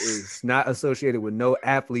 24. It's not associated with no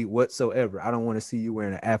athlete whatsoever. I don't want to see you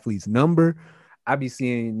wearing an athlete's number. I be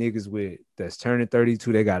seeing niggas with that's turning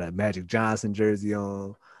 32. They got a Magic Johnson jersey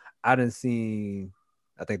on. I done seen,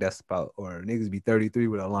 I think that's about, or niggas be 33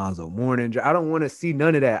 with Alonzo Mourning. I don't want to see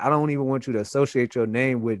none of that. I don't even want you to associate your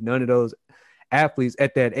name with none of those athletes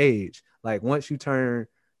at that age. Like once you turn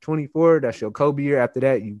 24, that's your Kobe year. After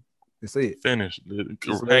that, that's it. Finish.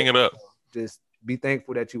 Just Hang it up. just be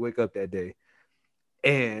thankful that you wake up that day.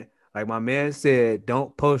 And like my man said,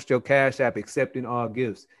 don't post your Cash App accepting all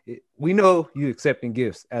gifts. We know you accepting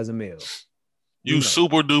gifts as a male. We You know.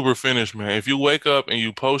 super duper finish, man. If you wake up and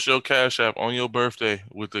you post your Cash App on your birthday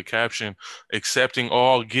with the caption accepting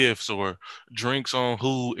all gifts or drinks on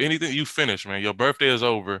who, anything, you finish, man. Your birthday is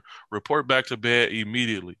over. Report back to bed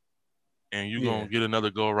immediately. And you're Yeah, going to get another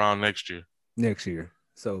go around next year. next year.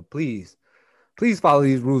 So please follow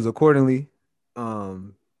these rules accordingly.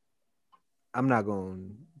 I'm not gonna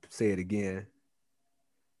say it again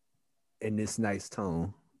in this nice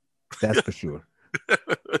tone. That's for sure.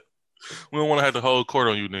 We don't want to have to hold court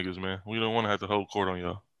on you niggas, man. We don't want to have to hold court on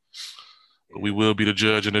y'all. But we will be the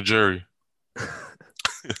judge and the jury.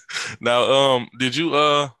 Now, did you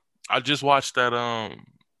I just watched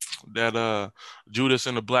that Judas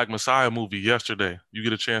and the Black Messiah movie yesterday. You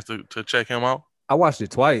get a chance to check him out? I watched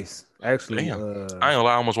it twice. Actually, Damn. I ain't gonna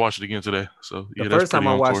lie, I almost watched it again today. So the yeah, that's first time pretty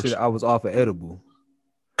I on watched course. it, I was off of edible.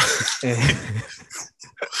 And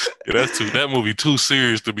Yeah, that movie too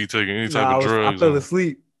serious to be taking any type I of drugs. fell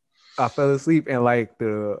asleep. I fell asleep, and like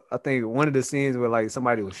I think one of the scenes where like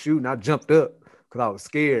somebody was shooting, I jumped up because I was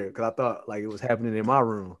scared because I thought like it was happening in my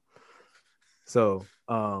room. So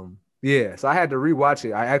yeah, so I had to rewatch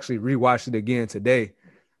it. I actually rewatched it again today.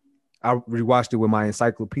 I rewatched it with my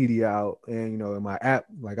encyclopedia out and in my app,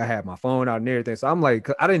 like I had my phone out and everything. So I'm like,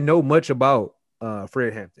 I didn't know much about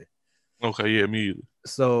Fred Hampton. Okay, yeah, me either.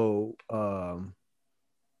 So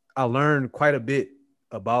I learned quite a bit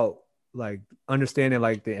about like understanding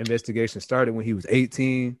like the investigation started when he was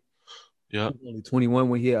 18. Yeah. He was only 21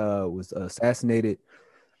 when he was assassinated.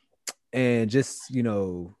 And just,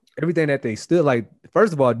 everything that they stood like,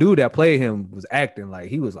 first of all, dude that played him was acting like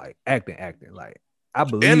he was like acting. Like I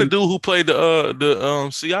believe. And the dude who played the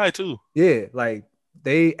CI too. Yeah, like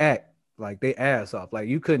they act like they ass off. Like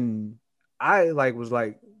you couldn't. I like was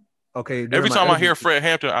like, okay. Every time I hear Fred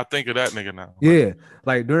Hampton, I think of that nigga now. Yeah,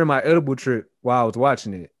 like during my edible trip while I was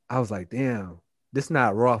watching it, I was like, damn, this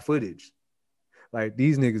not raw footage. Like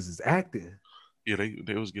these niggas is acting. Yeah,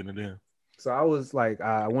 they was getting it in. So I was like,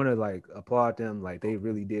 I want to like applaud them. Like they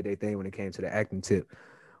really did their thing when it came to the acting tip.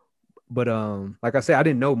 But like I said, I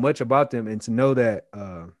didn't know much about them, and to know that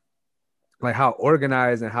like how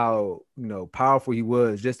organized and how powerful he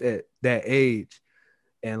was just at that age,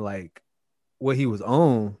 and like what he was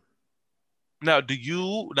on. Now,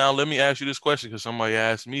 let me ask you this question because somebody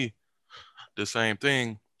asked me the same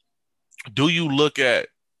thing. Do you look at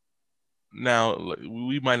now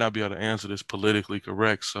we might not be able to answer this politically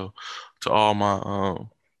correct. So to all my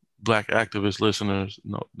black activist listeners,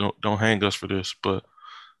 no, don't hang us for this. But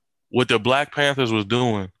what the Black Panthers was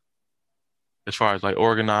doing, as far as like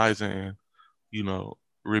organizing and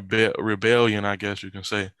rebellion, I guess you can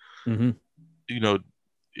say. Mm-hmm. You know,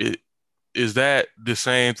 it is that the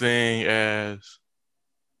same thing as?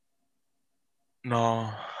 No,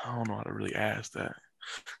 I don't know how to really ask that.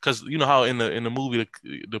 Because you know how in the movie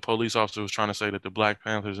the police officer was trying to say that the Black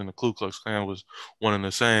Panthers and the Ku Klux Klan was one and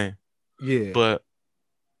the same, Yeah. but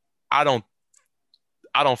I don't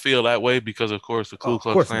I don't feel that way because of course the Oh, Ku of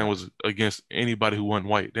Klux course Klan not. was against anybody who wasn't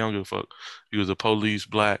white. They don't give a fuck. He was a police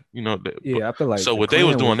black, Yeah, I feel like so the what they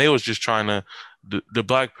was Klan doing, was. they was just trying to the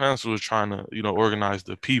Black Panther was trying to organize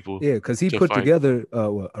the people Yeah, because he to put fight. together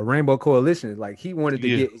a rainbow coalition. Like he wanted to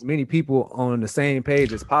Yeah, get as many people on the same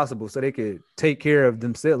page as possible, so they could take care of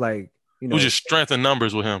themselves. Like it was just strength in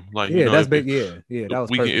numbers with him. Like yeah, that's big. Yeah, yeah, that was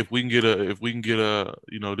we can perfect. if we can get a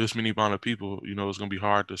this many amount of people, it's gonna be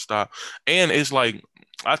hard to stop. And it's like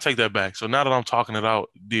I take that back. So now that I'm talking it out,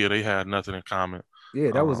 yeah, they had nothing in common.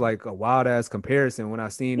 Yeah, that was Um, like a wild ass comparison when I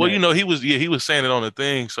seen well, that. he was saying it on the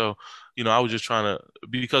thing. So I was just trying to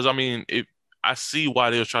because I mean I see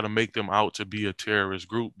why they was trying to make them out to be a terrorist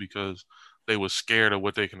group because they were scared of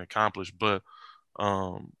what they can accomplish, but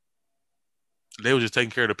um they were just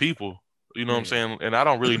taking care of the people. You know what I'm Yeah, saying? And I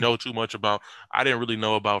don't really know too much about. I didn't really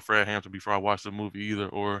know about Fred Hampton before I watched the movie either,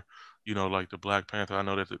 or like the Black Panther. I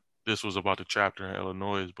know that this was about the chapter in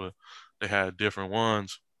Illinois, but they had different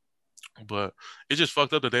ones. But it's just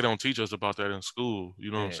fucked up that they don't teach us about that in school.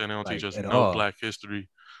 You know what I'm man, saying? They don't teach like us at no all. Black history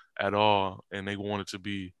at all, and they want it to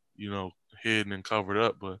be hidden and covered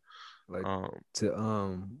up. But Like um, to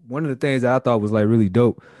one of the things that I thought was like really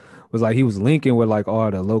dope was like he was linking with like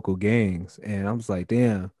all the local gangs, and I was like,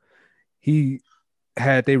 damn, he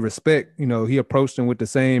had they respect, he approached them with the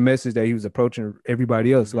same message that he was approaching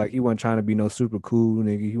everybody else. mhm. Like he wasn't trying to be no super cool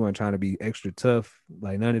nigga. He wasn't trying to be extra tough.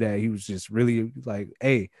 Like none of that. He was just really like,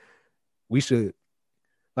 hey, we should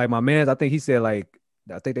like my man. I think he said like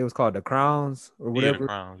I think they was called the Crowns or Yeah, the whatever.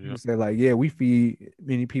 Crowns. He Yeah. said like, yeah, we feed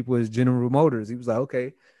many people as General Motors. He was like,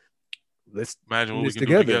 okay, let's Imagine do what we this can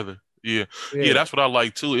do together. together. Yeah, yeah, Yeah, that's what I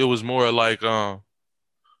like too. It was more like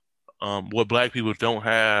what Black people don't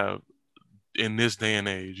have in this day and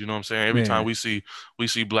age. You know what I'm saying? Every time man. we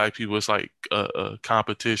see Black people, it's like a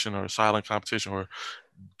competition or a silent competition, or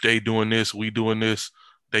they doing this, we doing this.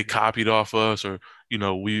 They copied off us, or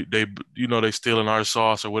they stealing our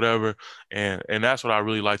sauce or whatever. And that's what I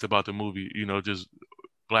really liked about the movie. Just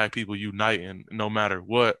Black people uniting no matter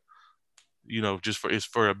what. Just for it's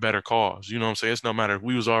for a better cause. You know what I'm saying? It's no matter if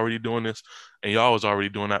we was already doing this and y'all was already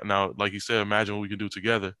doing that. Now, like you said, imagine what we can do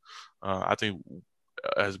together. I think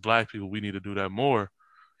as Black people, we need to do that more.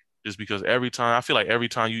 Just because I feel like every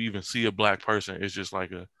time you even see a Black person, it's just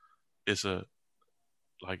like it's a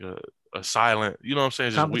like a silent. You know what I'm saying?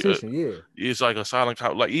 It's just Competition, yeah. it's like a silent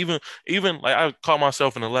like even like I caught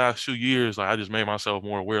myself in the last few years. Like I just made myself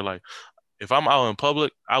more aware. Like if I'm out in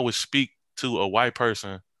public, I would speak to a white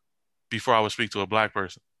person before I would speak to a Black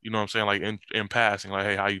person. You know what I'm saying? Like in passing, like,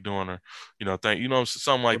 hey, how you doing? Or,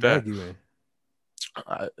 something like What bag that. you in?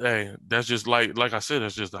 Hey, that's just like I said,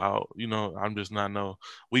 that's just how, I'm just not no,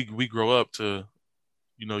 we grow up to,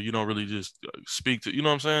 you don't really just speak to, you know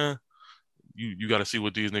what I'm saying? You got to see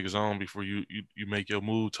what these niggas on before you make your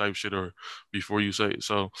move type shit or before you say it.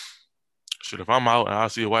 So shit, if I'm out and I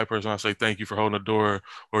see a white person, I say thank you for holding the door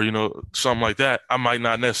or something like that. I might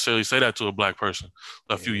not necessarily say that to a Black person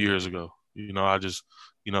a few years Yeah. ago. I just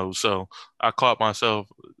so I caught myself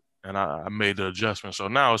and I made the adjustment. So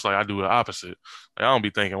now it's like I do the opposite. Like, I don't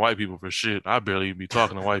be thanking white people for shit. I barely even be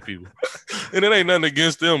talking to white people, and it ain't nothing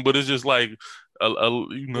against them, but it's just like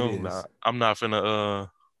It nah, is. I'm not finna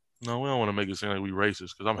no, we don't want to make it seem like we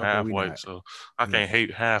racist because I'm Okay, half we white, not. so I No. can't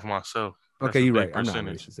hate half myself. That's Okay, a you're big right. I'm not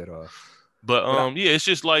percentage. racist at all. But But yeah, it's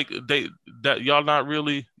just like that y'all not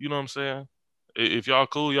really, you know what I'm saying? If y'all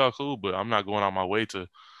cool, but I'm not going out my way to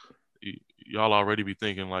y'all already be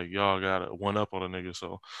thinking like y'all got a one up on a nigga,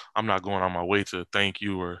 so I'm not going on my way to thank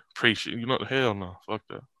you or appreciate. Hell no, fuck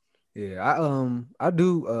that. yeah, I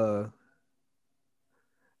do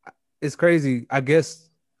it's crazy. I guess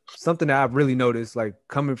something that I've really noticed, like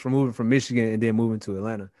coming from moving from Michigan and then moving to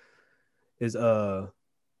Atlanta, is the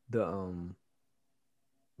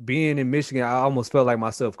being in Michigan, I almost felt like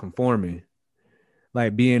myself conforming,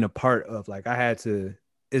 like being a part of like I had to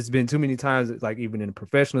it's been too many times, like even in a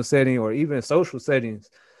professional setting or even in social settings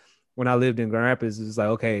when I lived in Grand Rapids, it's like,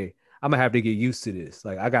 okay, I'm gonna have to get used to this.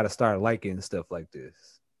 Like I gotta start liking stuff like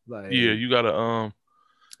this. Yeah, Like you gotta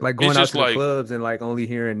Like It's going out just to the like, clubs and like only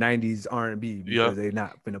hearing 90s R&B yeah, because they're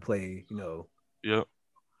not gonna play, yeah,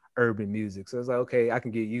 urban music. So it's like, okay, I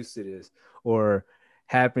can get used to this. Or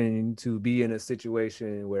happen to be in a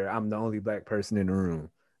situation where I'm the only black person in the room.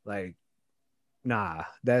 Like, nah,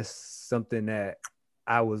 that's something that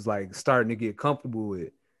I was like starting to get comfortable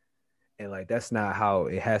with. And like that's not how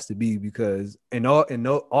it has to be, because all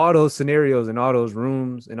those scenarios and all those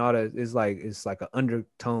rooms and all that is like it's like an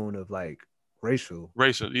undertone of like racial.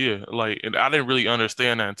 racist, yeah. Like, and I didn't really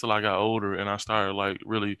understand that until I got older and I started like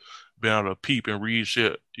really being able to peep and read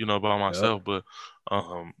shit, by Yep. myself. But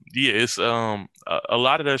yeah, it's a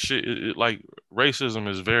lot of that shit. Like racism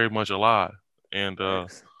is very much alive, and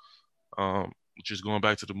Facts. just going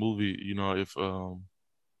back to the movie,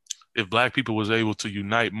 if black people was able to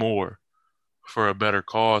unite more for a better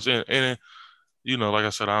cause, and like I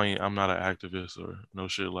said, I'm not an activist or no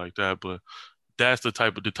shit like that, but that's the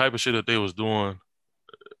type of shit that they was doing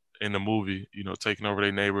in the movie, taking over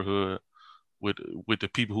their neighborhood with with the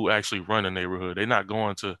people who actually run the neighborhood. They're not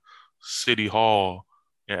going to city hall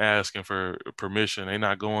and asking for permission. They're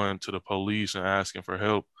not going to the police and asking for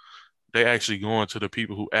help. They actually going to the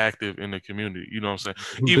people who active in the community. You know what I'm saying?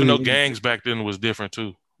 Even though Really, gangs back then was different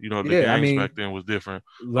too. The yeah, I gangs back mean, then was different,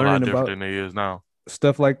 a lot learning different about than they is now.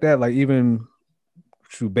 stuff like that, like even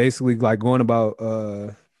to basically like going about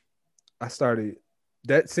I started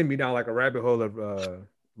that sent me down like a rabbit hole of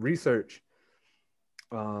research,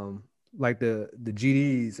 um like the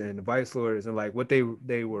GDs and the vice lords, and like what they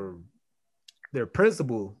were, their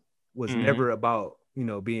principle was Hmm. never about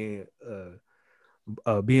being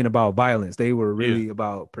about violence. They were Yeah. really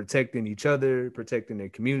about protecting each other, protecting their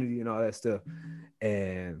community, and all that stuff.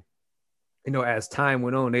 And as time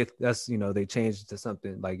went on, they changed to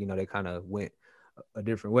something like they kind of went a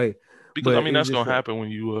different way. Because I But mean it's that's just gonna like, happen when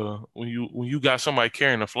you got somebody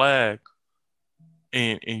carrying a flag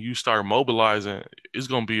and you start mobilizing. It's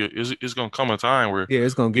gonna come a time where yeah,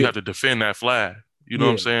 it's gonna you have get, to defend that flag. You know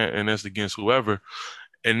what I'm yeah, saying? And that's against whoever.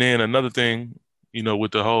 And then another thing,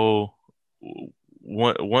 with the whole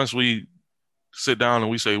once we sit down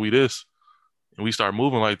and we say we this and we start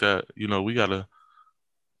moving like that, we gotta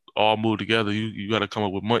all move together. You gotta come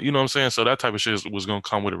up with money. You know what I'm saying? So that type of shit was gonna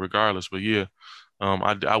come with it regardless. But yeah,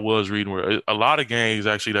 I was reading where a lot of gangs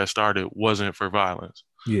actually that started wasn't for violence.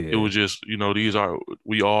 It yeah, was just,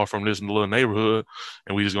 we all from this little neighborhood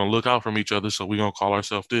and we just gonna look out from each other. So we gonna call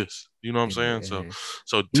ourselves this. You know what I'm saying? So, and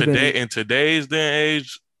so today, even in today's day and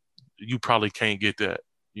age, you probably can't get that.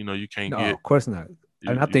 You can't no, get, of course not. you,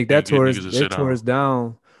 And I you think can't get niggas to that sit tore down. us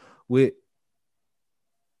down with,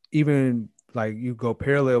 even like you go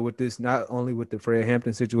parallel with this, not only with the Fred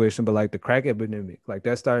Hampton situation, but like the crack epidemic, like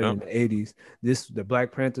that started Yep. in the 80s. The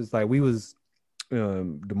Black Panthers, like we was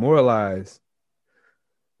demoralized,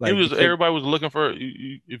 It like was because everybody was looking for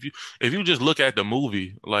if you just look at the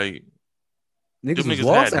movie, like niggas them was niggas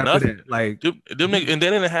lost had after nothing. that, like Them niggas, and they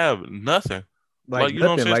didn't have nothing. like Like, you know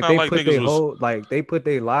what I'm nothing, saying? It's like not they like put niggas their was. whole, like they put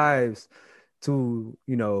their lives to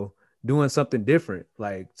doing something different,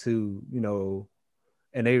 like to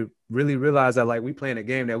and they really realized that like we playing a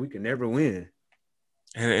game that we can never win.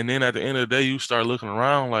 And then at the end of the day, you start looking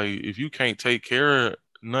around. Like, if you can't take care of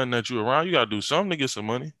nothing that you around, you gotta do something to get some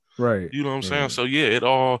money. Right. You know what I'm saying? And So yeah, it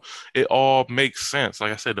all makes sense.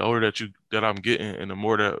 Like I said, the older that I'm getting, and the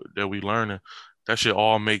more that we learning, that shit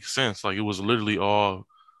all makes sense. Like, it was literally all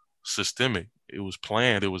systemic. It was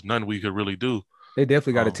planned. It was nothing we could really do. they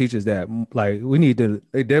definitely got to Um, teach us that. Like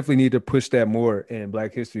they definitely need to push that more in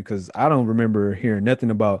Black history, because I don't remember hearing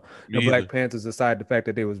nothing about Me the Black either. Panthers aside the fact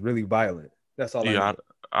that they was really violent. That's all I Yeah, know.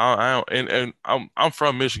 I don't, and I'm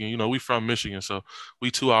from Michigan. We from Michigan, so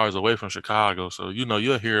we 2 hours away from Chicago. So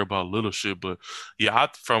you'll hear about little shit, but yeah,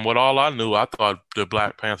 from what all I knew, I thought the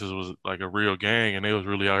Black Panthers was like a real gang, and they was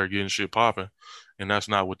really out here getting shit popping, and that's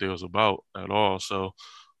not what they was about at all. So,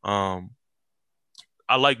 um,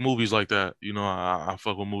 I like movies like that. I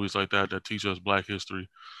fuck with movies like that teach us Black history.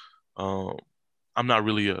 Um, I'm not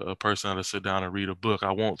really a person that'll sit down and read a book.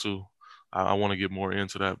 I want to. I want to get more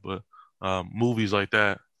into that, but movies like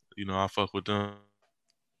that, I fuck with them.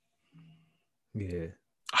 Yeah.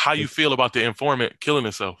 How you feel about the informant killing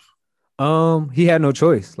himself? He had no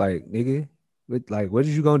choice. Like, nigga, like, what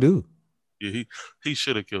is you gonna do? Yeah, he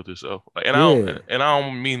should have killed himself. Like, and Yeah, I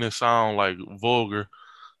don't mean to sound like vulgar.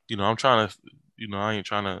 I'm trying to, I ain't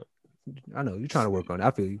trying to. I know you're trying to work on it.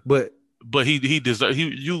 I feel you, but But he deserved.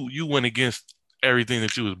 You went against everything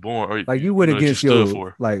that you was born, or like you went that you against stood your,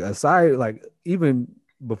 for. like, aside, like even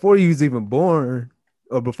before you was even born,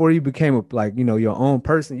 or before you became like your own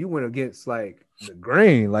person, you went against like the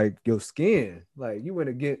grain, like your skin, like you went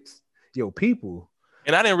against your people.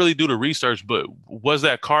 And I didn't really do the research, but was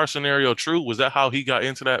that car scenario true? Was that how he got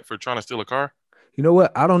into that for trying to steal a car? You know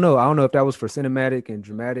what? I don't know. I don't know if that was for cinematic and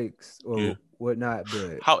dramatics Yeah. or whatnot,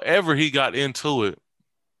 but However he got into it,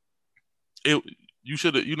 it you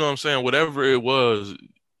should have, you know what I'm saying? Whatever it was,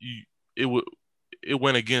 you it would it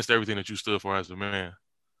went against everything that you stood for as a man.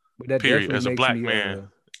 that Period. definitely As a makes black me man,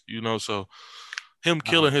 so him uh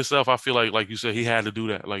killing himself, I feel like you said, he had to do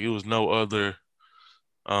that. Like it was no other.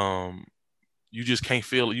 Um, you can't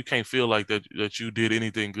feel like that you did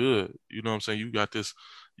anything good. You know what I'm saying? You got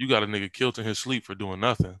a nigga killed in his sleep for doing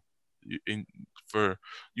nothing. For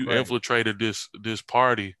you right. infiltrated this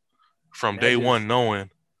party from That day just one, knowing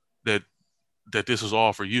that this is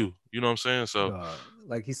all for you. You know what I'm saying? So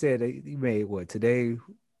like he said, he made what today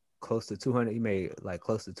close to 200. He made like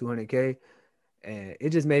close to 200K, and it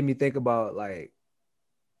just made me think about like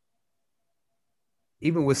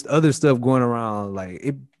even with other stuff going around, like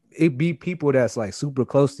it be people that's like super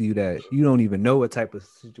close to you that you don't even know what type of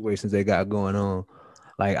situations they got going on,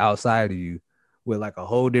 like outside of you, with like a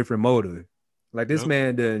whole different motive. Like this yep.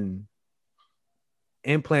 man done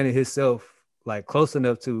implanted himself like close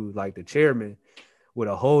enough to like the chairman with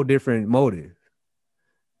a whole different motive.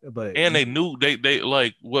 But And they knew they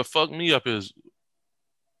like what fucked me up is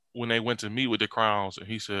when they went to meet with the Crowns and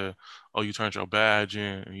he said, "Oh, you turned your badge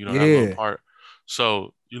in and you don't have a little yeah, part."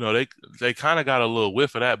 So they kind of got a little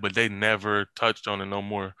whiff of that, but they never touched on it no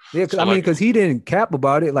more. yeah, cause So I mean, like, cause he didn't cap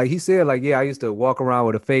about it. Like he said, like, yeah, I used to walk around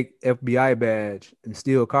with a fake FBI badge and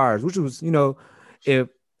steal cars, which was, if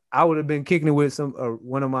I would have been kicking it with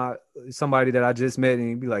one of my somebody that I just met, and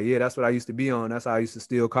he'd be like, yeah, that's what I used to be on. That's how I used to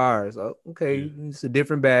steal cars. Oh, okay, yeah, it's a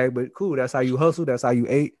different bag, but cool. That's how you hustle. That's how you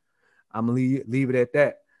ate. I'm gonna leave it at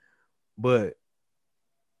that. But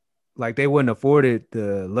like they wouldn't afforded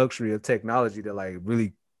the luxury of technology to like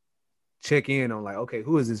really check in on like, okay,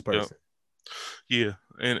 who is this yeah, person? yeah,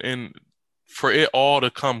 and for it all to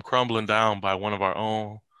come crumbling down by one of our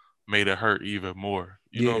own made it hurt even more.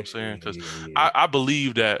 You know what Yeah, I'm saying? Because yeah. I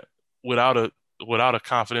believe that without a without a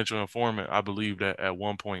confidential informant, I believe that at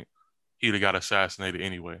one point he'd have got assassinated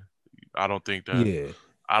anyway. I don't think that Yeah.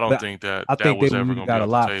 I don't But think that I that think they was would ever have going to be got a off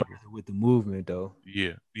the lot table. further with the movement though.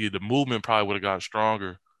 Yeah, yeah, the movement probably would have got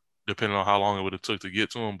stronger depending on how long it would have took to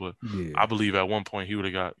get to him. But I Yeah. believe at one point he would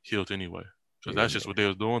have got killed anyway, because that's just Yeah. what they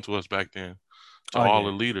was doing to us back then, to Oh all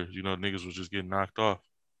the yeah. leaders. You know, niggas was just getting knocked off.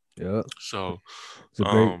 Yep. So, It's a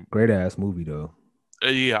um, great ass movie though.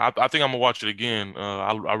 yeah, I think I'm gonna watch it again.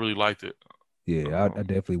 I really liked it. Yeah, I Um,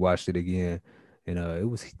 definitely watched it again. And it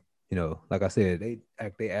was, like I said, they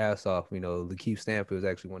act their ass off. Lakeith Stanfield is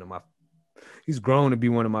actually one of my he's grown to be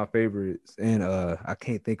one of my favorites. And I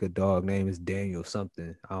can't think of dog name is Daniel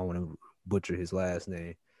something. I don't want to butcher his last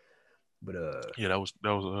name. But yeah, that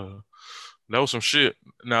was some shit.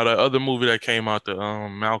 Now that other movie that came out, the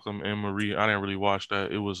Malcolm and Marie, I didn't really watch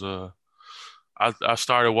that. It was I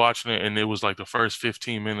started watching it and it was like the first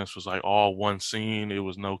 15 minutes was like all one scene. It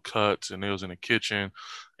was no cuts and it was in the kitchen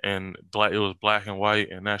and it was black and white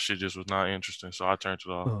and that shit just was not interesting. So I turned it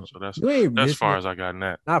off. So you ain't that's as missing far it. as I got in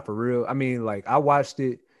that. Not for real. I mean, like I watched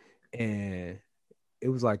it and it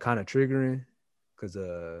was like kind of triggering because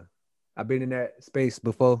I've been in that space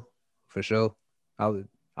before for sure. I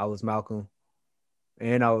was Malcolm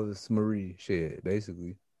and I was Marie. Shit,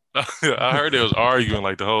 basically. I heard they was arguing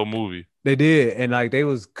like the whole movie. They did, and like they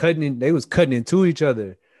was cutting into each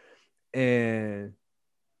other, and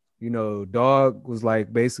dog was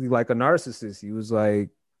like basically like a narcissist.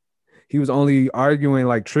 He was only arguing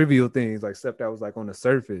like trivial things, like stuff that was like on the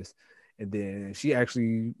surface, and then she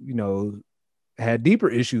actually had deeper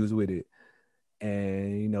issues with it,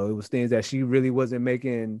 and it was things that she really wasn't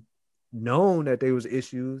making known that there was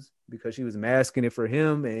issues because she was masking it for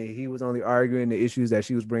him, and he was only arguing the issues that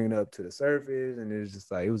she was bringing up to the surface, and it was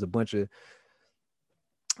just like it was a bunch of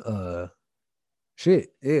uh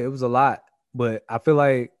shit. Yeah, it was a lot, but I feel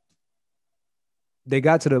like they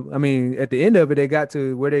got to at the end of it, they got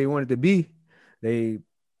to where they wanted to be. They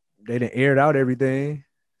didn't aired out everything,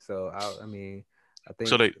 so I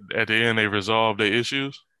So think they at the end they resolved their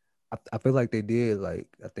issues. I feel like they did. Like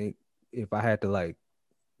I think if I had to like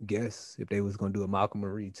guess if they was gonna do a Malcolm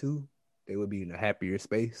Marie too, they would be in a happier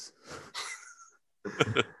space.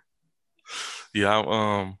 Yeah,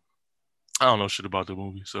 I don't know shit about the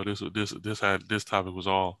movie, so this topic was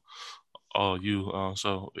all you.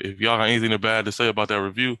 So if y'all got anything bad to say about that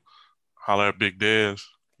review, holler at Big Dez.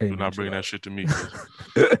 Hey Do man, not chill bring that out. shit to me because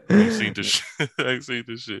I ain't seen this shit. I ain't seen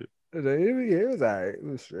this shit. Yeah, it was all right. It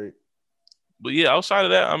was straight. But yeah, outside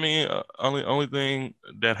of that, I mean, only thing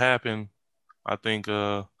that happened, I think,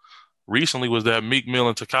 recently was that Meek Mill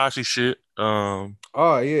and Takashi shit.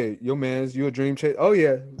 Oh yeah, your man's you a dream chaser. Oh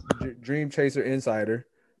yeah, dream chaser insider.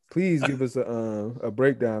 Please give us a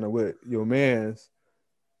breakdown of what your man's.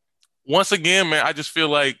 Once again, man, I feel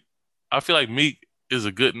like Meek is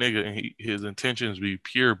a good nigga and his intentions be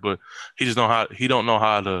pure, but he don't know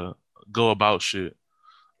how to go about shit.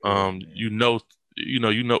 Yeah, Um, man. you know, you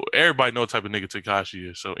know, everybody know what type of nigga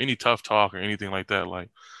Takashi is. So any tough talk or anything like that, like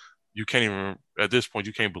you can't even at this point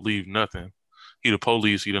you can't believe nothing. He the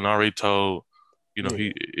police. He done already told. You know,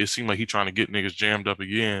 Yeah. it seemed like he trying to get niggas jammed up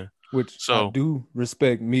again. Which I So do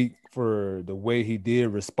respect Meek for the way he did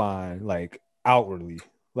respond, like outwardly,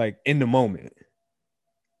 like in the moment,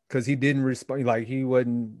 because he didn't respond. Like he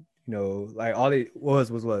wasn't, like all it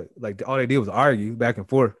was what, like all they did was argue back and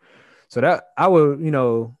forth. So that I would,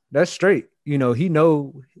 that's straight. He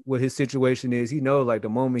know what his situation is. He know like the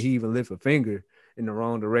moment he even lift a finger in the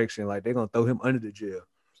wrong direction, like they're gonna throw him under the jail.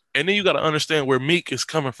 and then you got to understand where Meek is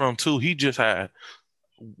coming from too. He just had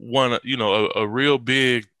one, a real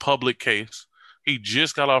big public case. He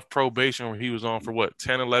just got off probation where he was on for what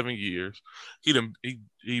 10, 11 years.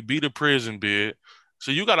 He beat a prison bid.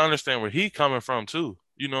 So you got to understand where he coming from too.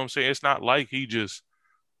 You know what I'm saying? It's not like he just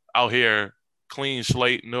out here clean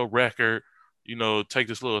slate, no record, take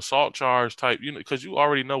this little assault charge type, because you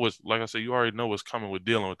already know what's, like I said, you already know what's coming with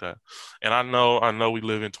dealing with that. And I know we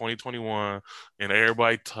live in 2021 and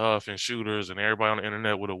everybody tough and shooters and everybody on the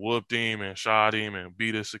internet would have whooped him and shot him and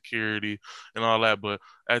beat his security and all that. But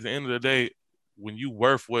at the end of the day, when you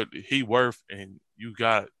worth what he worth and you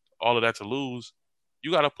got all of that to lose,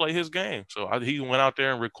 you got to play his game. So he went out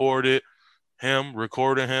there and recording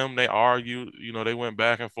him. They argued, they went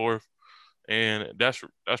back and forth, and that's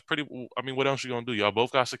pretty. I mean, what else you gonna do? Y'all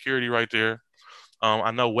both got security right there.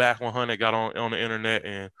 I know Whack 100 got on the internet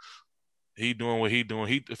and he doing what he doing.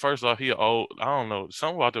 He first off, he old. I don't know.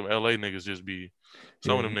 Some about them LA niggas just be.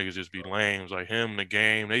 Some of Yeah, them niggas just be lames. Like him, the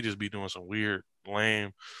game. They just be doing some weird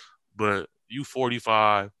lame. But you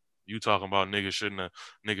 45. You talking about niggas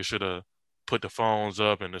should have put the phones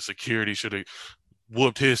up and the security should have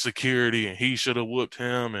whooped his security and he should have whooped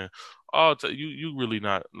him and you really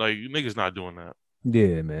not like you niggas not doing that.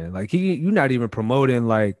 yeah, man. Like you not even promoting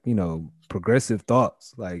like progressive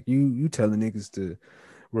thoughts. Like you telling niggas to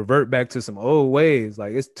revert back to some old ways.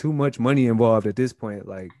 Like it's too much money involved at this point.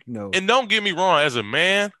 Like And don't get me wrong, as a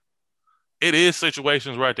man, it is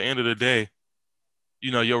situations where at the end of the day,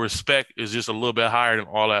 your respect is just a little bit higher than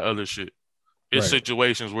all that other shit. It's right.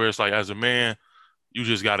 situations where it's like as a man, you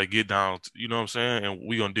just got to get down, you know what I'm saying? And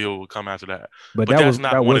we going to deal with come after that. But But that's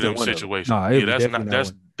not that one of wasn't them one of them. situations. No, it Yeah, was definitely not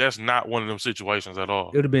one. that's not one of them situations at It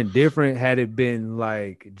all. would have been different had it been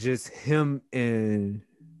like just him and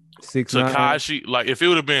 6ix9ine. Takashi, like if it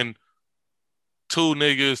would have been two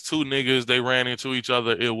niggas, they ran into each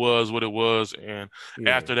other. It was what it was. And Yeah.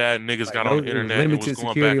 after that, niggas Like got on no, the it was internet and was limited going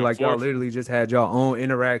security. back and Like y'all forth. literally just had your own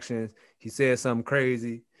interactions. He said something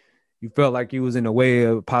crazy. You felt like you was in the way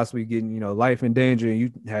of possibly getting, life in danger, and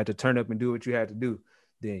you had to turn up and do what you had to do.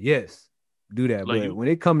 Then yes, do that. Like But you, when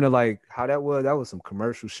it come to like how that was some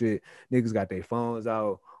commercial shit. Niggas got their phones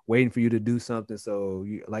out waiting for you to do something. So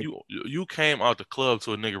you you came out the club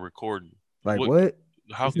to a nigga recording you. like What? what?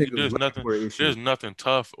 How This can you? nigga was looking for an issue. There's nothing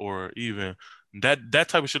tough or even that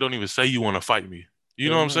type of shit. Don't even say you want to fight me. You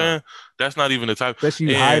know Hell what I'm no. saying? That's not even the type. Especially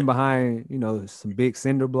you hiding And behind, some big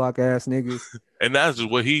cinder block ass niggas. and that's just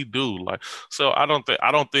what he do. Like so, I don't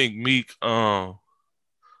think Meek. I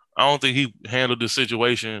don't think he handled the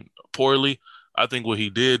situation poorly. I think what he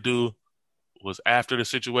did do was after the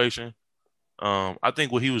situation. I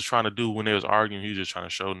think what he was trying to do when they was arguing, he was just trying to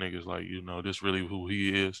show niggas like, this really who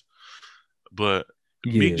he is. But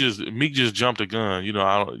Yeah, Meek just jumped a gun.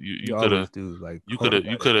 I don't. you always do. Like, hold on,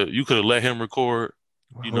 You could have let him record.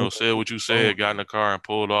 hold on Said to what you his phone. said, got in the car and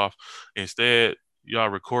pulled off. Instead, y'all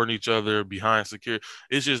recording each other behind security.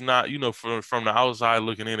 It's just not. From the outside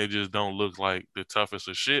looking in, it just don't look like the toughest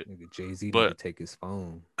of shit. Nigga, Jay-Z need to But take his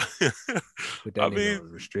phone, put I that nigga mean,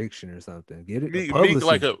 on restriction or something. Get it a Meek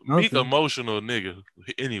like publicist, a Meek something. emotional nigga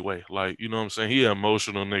anyway. Like you know what I'm saying. He an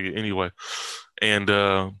emotional nigga anyway, and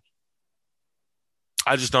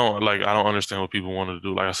I just don't like. I don't understand what people wanted to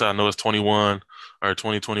do. Like I said, I know it's 21 or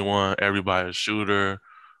 2021. Everybody's a shooter.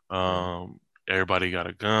 Yeah. Everybody got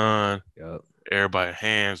a gun. Yep. Everybody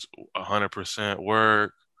hands 100%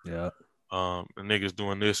 work. Yep. The niggas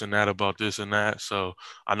doing this and that about this and that. So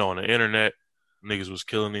I know on the internet, niggas was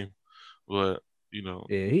killing him, but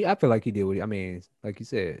Yeah, I feel like he did what I mean, like you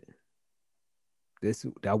said,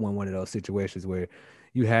 that one of those situations where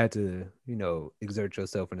you had to, exert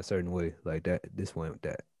yourself in a certain way. Like that, this wasn't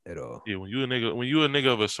that at all. yeah, when you a nigga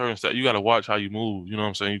of a certain stat, you got to watch how you move. You know what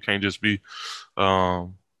I'm saying? You can't just be,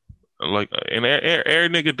 um, Like, and every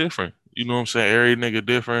nigga different. You know what I'm saying? Every nigga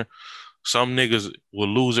different. Some niggas will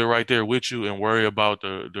lose it right there with you and worry about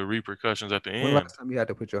the repercussions at the When end. last time you had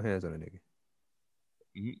to put your hands on a nigga?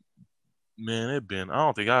 Man, I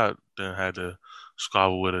don't think I done had to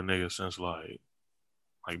squabble with a nigga since like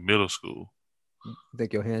middle school. You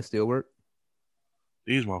think your hands still work?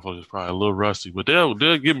 These motherfuckers probably a little rusty, but they'll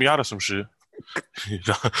get me out of some shit.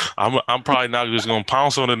 I'm probably not just gonna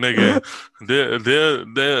pounce on a nigga.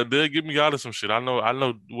 They'll get me out of some shit. I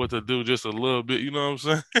know what to do just a little bit. You know what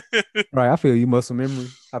I'm saying? Right. I feel you. Muscle memory.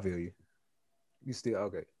 I feel you. You still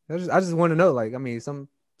okay? I just want to know. Like, I mean, some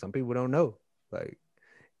people don't know. Like,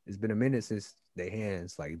 it's been a minute since their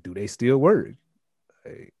hands. Like, do they still work?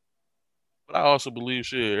 Like, But I also believe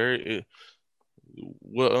shit.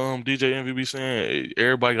 What DJ Envy be saying?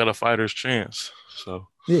 Everybody got a fighter's chance. So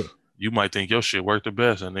yeah. You might think your shit worked the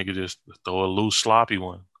best, and nigga just throw a loose sloppy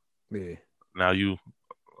one. Yeah. Now you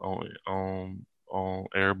on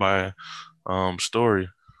everybody story.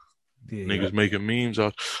 Yeah, Niggas making memes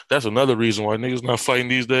out. That's another reason why niggas not fighting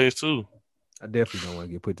these days too. I definitely don't want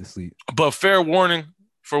to get put to sleep. But fair warning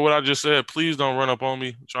for what I just said. Please don't run up on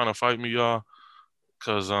me trying to fight me, y'all.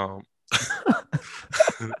 Cause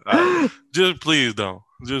just please don't.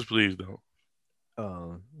 Just please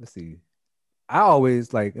don't. Let's see. I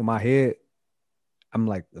always like in my head, I'm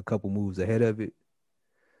like a couple moves ahead of it.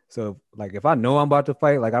 So like if I know I'm about to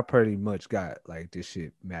fight, like I pretty much got like this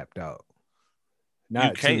shit mapped out.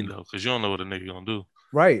 You can't though, because you don't know what a nigga gonna do.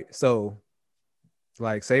 Right. So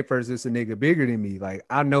like say first it's a nigga bigger than me. Like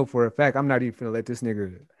I know for a fact I'm not even gonna let this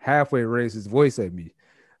nigga halfway raise his voice at me.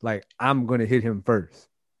 Like I'm gonna hit him first.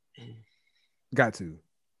 Got to.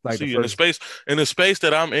 Like see, in the space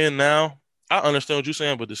that I'm in now, I understand what you're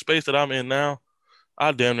saying, but the space that I'm in now,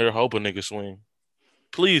 I damn near hope a nigga swing.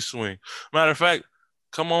 Please swing. Matter of fact,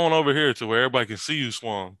 come on over here to where everybody can see you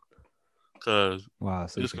swung. Cause wow,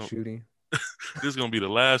 so this shooting. This is gonna be the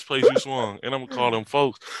last place you swung, and I'm gonna call them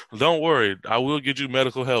folks. Don't worry, I will get you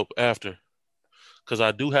medical help after, cause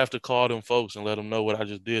I do have to call them folks and let them know what I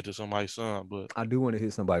just did to somebody's son. But I do want to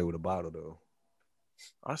hit somebody with a bottle though.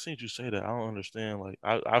 I seen you say that. I don't understand. Like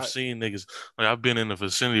I've seen niggas. Like I've been in the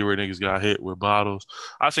vicinity where niggas got hit with bottles.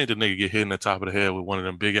 I seen the nigga get hit in the top of the head with one of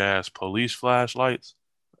them big ass police flashlights,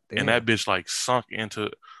 and that bitch like sunk into.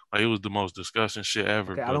 Like it was the most disgusting shit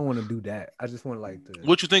ever. Okay, I don't want to do that. I just want like to.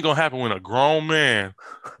 What you think gonna happen when a grown man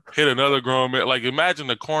hit another grown man? Like imagine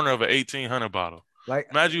the corner of an 1800 bottle. Like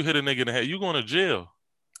imagine you hit a nigga in the head. You going to jail?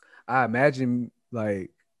 I imagine like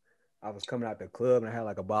I was coming out the club and I had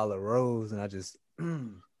like a bottle of rose and I just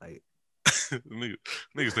like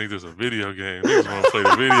niggas think this is a video game. Niggas want to play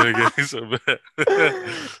the video game so bad.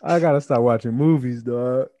 I gotta stop watching movies,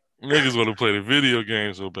 dog. Niggas want to play the video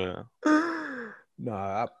game so bad. No,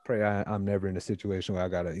 I pray I'm never in a situation where I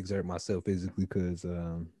gotta exert myself physically because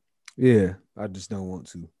yeah, I just don't want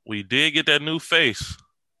to. We did get that new face.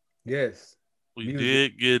 Yes. We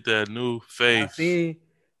did get that new face. I've seen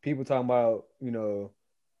people talking about,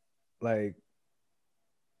 like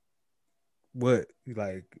what,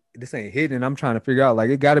 like this ain't hidden. I'm trying to figure out,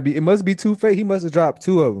 like it must be two face. He must have dropped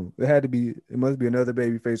two of them. It must be another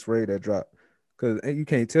Babyface Ray that dropped. Cause you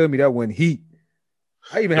can't tell me that wasn't Heat.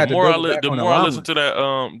 I even had to the more I listen to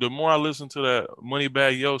that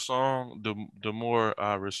Moneybagg Yo song, the more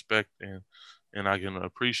I respect and I can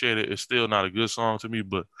appreciate it. It's still not a good song to me,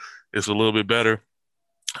 but it's a little bit better.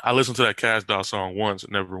 I listened to that Cash Doll song once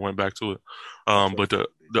and never went back to it. But the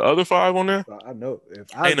other five on there, I know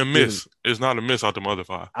ain't a miss. It's not a miss out them other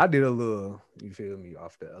five. I did a little, you feel me,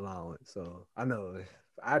 off the allowance. So I know if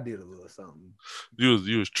I did a little something.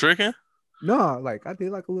 You was tricking? No, like I did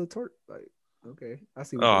like a little twerk. Like, okay, I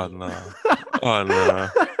see. Oh no. Oh no.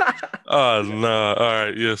 Oh no. All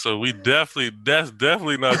right, yeah. So that's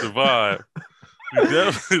definitely not the vibe.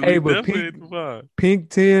 Pink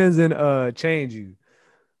Tens and Change You.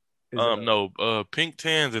 No, Pink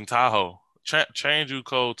Tens and Tahoe. Change You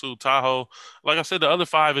cold too. Tahoe. Like I said, the other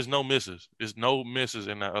five is no misses. It's no misses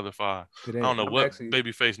in that other five. I don't know what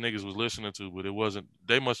Babyface niggas was listening to, but it wasn't.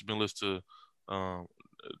 They must have been listening to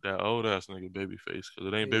that old ass nigga Babyface, because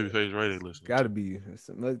it ain't Babyface Ray they listening. Gotta be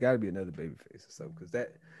another Babyface or something. Because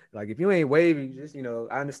that, like, if you ain't wavy, just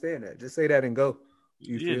I understand that. Just say that and go.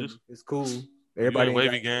 It's cool. Everybody ain't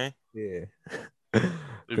wavy gang. Yeah.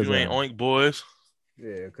 If you ain't Oink Boys.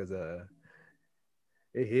 Yeah, because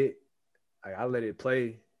it hit. I let it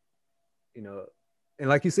play, and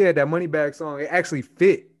like you said, that Moneybagg song, it actually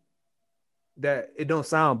fit. That it don't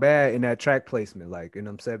sound bad in that track placement, like in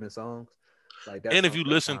them 7 songs. Like that. And if you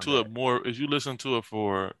listen to it more, if you listen to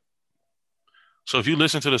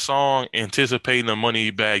the song anticipating the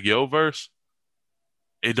Moneybagg Yo verse,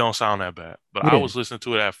 It don't sound that bad. But I Yeah. was listening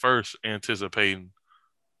to it at first, anticipating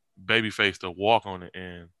Babyface to walk on it,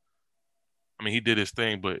 and I mean he did his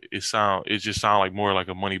thing, but it just sound like more like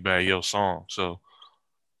a Moneybagg Yo song. So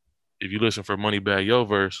if you listen for Moneybagg Yo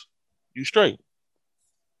verse, you straight.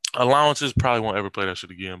 Allowances probably won't ever play that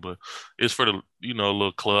shit again, but it's for the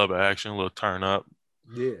little club action, little turn up.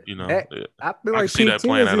 Yeah. I I feel can like see Pink that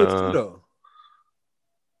playing Tens at is too though.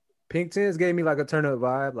 Pink Tens gave me like a turn up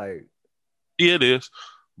vibe, like yeah, it is.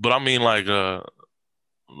 But I mean like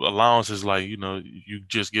allowances like, you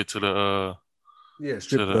just get to the yeah, to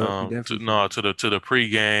strip the club. You definitely to the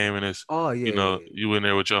pregame, and it's oh yeah. you in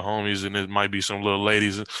there with your homies, and it might be some little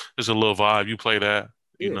ladies. It's a little vibe. You play that,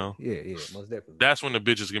 Yeah, most definitely. That's when the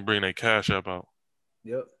bitches can bring their cash app out.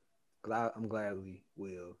 Yep. I'm gladly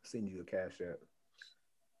will send you a cash app.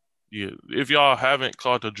 Yeah, if y'all haven't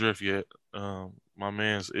caught the drift yet, my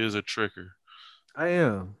man's is a tricker. I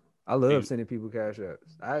am. I love sending people cash apps.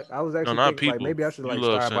 I was No, actually not thinking like people. maybe I should You like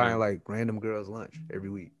love start buying sending. like random girls lunch every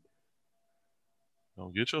week.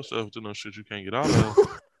 Don't get yourself to no shit you can't get out of.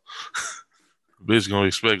 Bitch gonna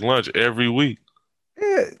expect lunch every week.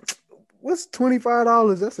 Yeah, what's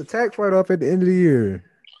 $25? That's a tax write off at the end of the year.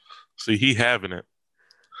 See, he having it.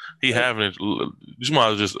 He having it. You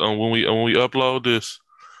might just when we upload this,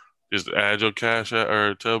 just add your cash app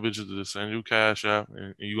or tell bitches to send you cash app,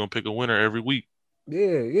 and you gonna pick a winner every week.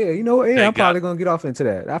 Yeah. You know what? Yeah, I'm probably gonna get off into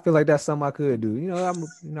that. I feel like that's something I could do.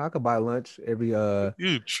 I could buy lunch every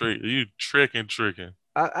You tricking.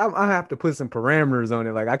 I have to put some parameters on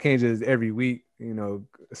it. Like I can't just every week,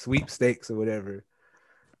 sweepstakes or whatever.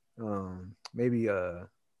 Maybe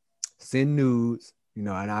send nudes, and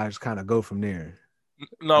I just kind of go from there.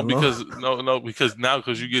 No, because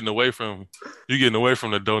you're getting away from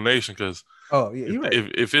the donation. Because oh yeah, you're right.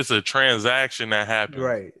 If it's a transaction that happens,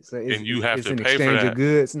 right? So and you have to an pay for that, exchange of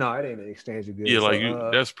goods. No, it ain't an exchange of goods. Yeah, like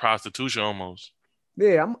that's prostitution almost.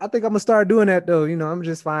 Yeah, I think I'm gonna start doing that though. I'm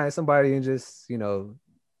just find somebody and just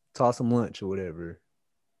toss some lunch or whatever.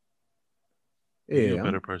 Yeah, you're a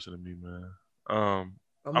better person than me, man.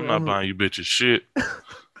 I'm not buying you bitches shit.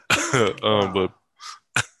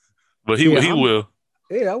 But he will.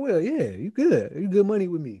 Yeah, I will. Yeah, you good. You good money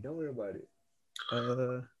with me. Don't worry about it.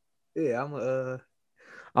 Yeah, I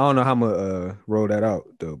don't know how I'm gonna roll that out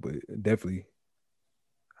though, but definitely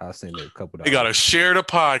I'll send it a couple dollars. They gotta share the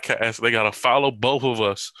podcast. They gotta follow both of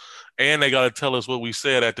us, and they gotta tell us what we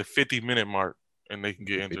said at the 50-minute mark, and they can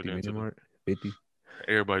get entered into mark. 50.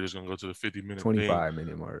 Everybody just gonna go to the 50-minute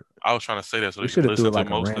 25-minute mark. I was trying to say that so we they could listen like to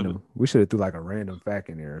most of it. We should have threw like a random fact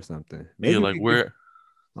in there or something. Maybe like where?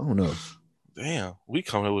 I don't know. Damn, we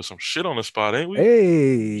come here with some shit on the spot, ain't we?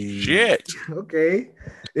 Hey, shit. Okay,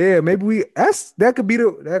 yeah, maybe that could be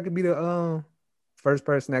the first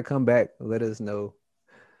person that come back. Let us know.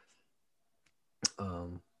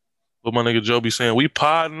 What my nigga Joe be saying? We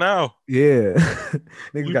pod now. Yeah,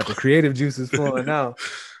 niggas got the creative juices flowing now.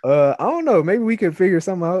 I don't know. Maybe we can figure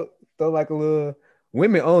something out. Throw like a little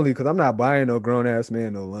women only, because I'm not buying no grown ass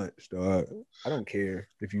man no lunch, dog. I don't care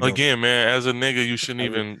if you. Again, man, as a nigga, you shouldn't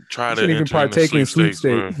even try to even partake in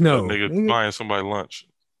sweepstakes. No, nigga buying somebody lunch.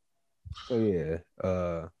 So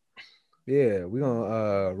yeah, we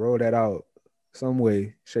gonna roll that out some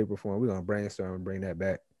way, shape, or form. We're gonna brainstorm and bring that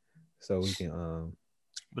back so we can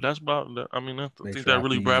But that's about. I mean, I think that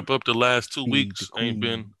really wrap up the last 2 weeks. Ain't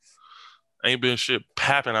been shit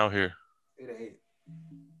popping out here. It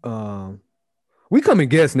ain't. We come and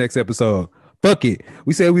guest next episode. Fuck it.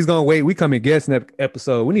 We said we was gonna wait. We come and guest next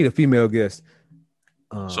episode. We need a female guest.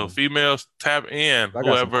 So females tap in. I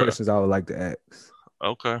got some questions I would like to ask.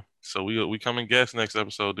 Okay. So we come and guest next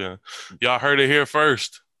episode then. Y'all heard it here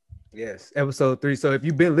first. Yes, episode 3. So if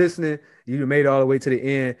you've been listening, you made it all the way to the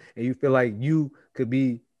end, and you feel like you could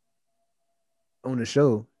be on the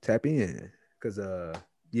show, tap in. Because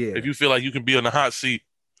yeah. If you feel like you can be on the hot seat.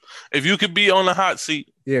 If you could be on the hot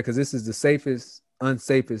seat. Yeah, because this is the safest,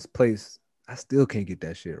 unsafest place. I still can't get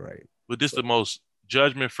that shit right. But this is the most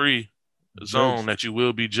judgment-free zone that you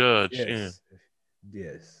will be judged in.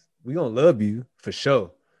 Yes. We gonna love you for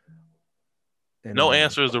sure. And no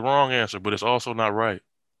answer is the wrong answer, but it's also not right.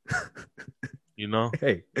 You know?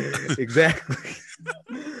 Hey, exactly.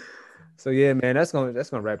 So yeah, man, that's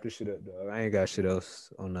gonna wrap this shit up, dog. I ain't got shit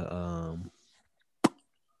else on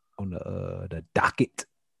the docket.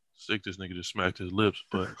 Sick, this nigga just smacked his lips,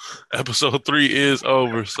 but episode 3 is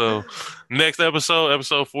over. So next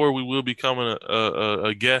episode 4, we will be coming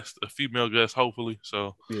a guest, a female guest, hopefully.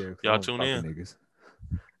 So yeah, y'all tune in.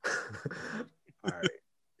 All right.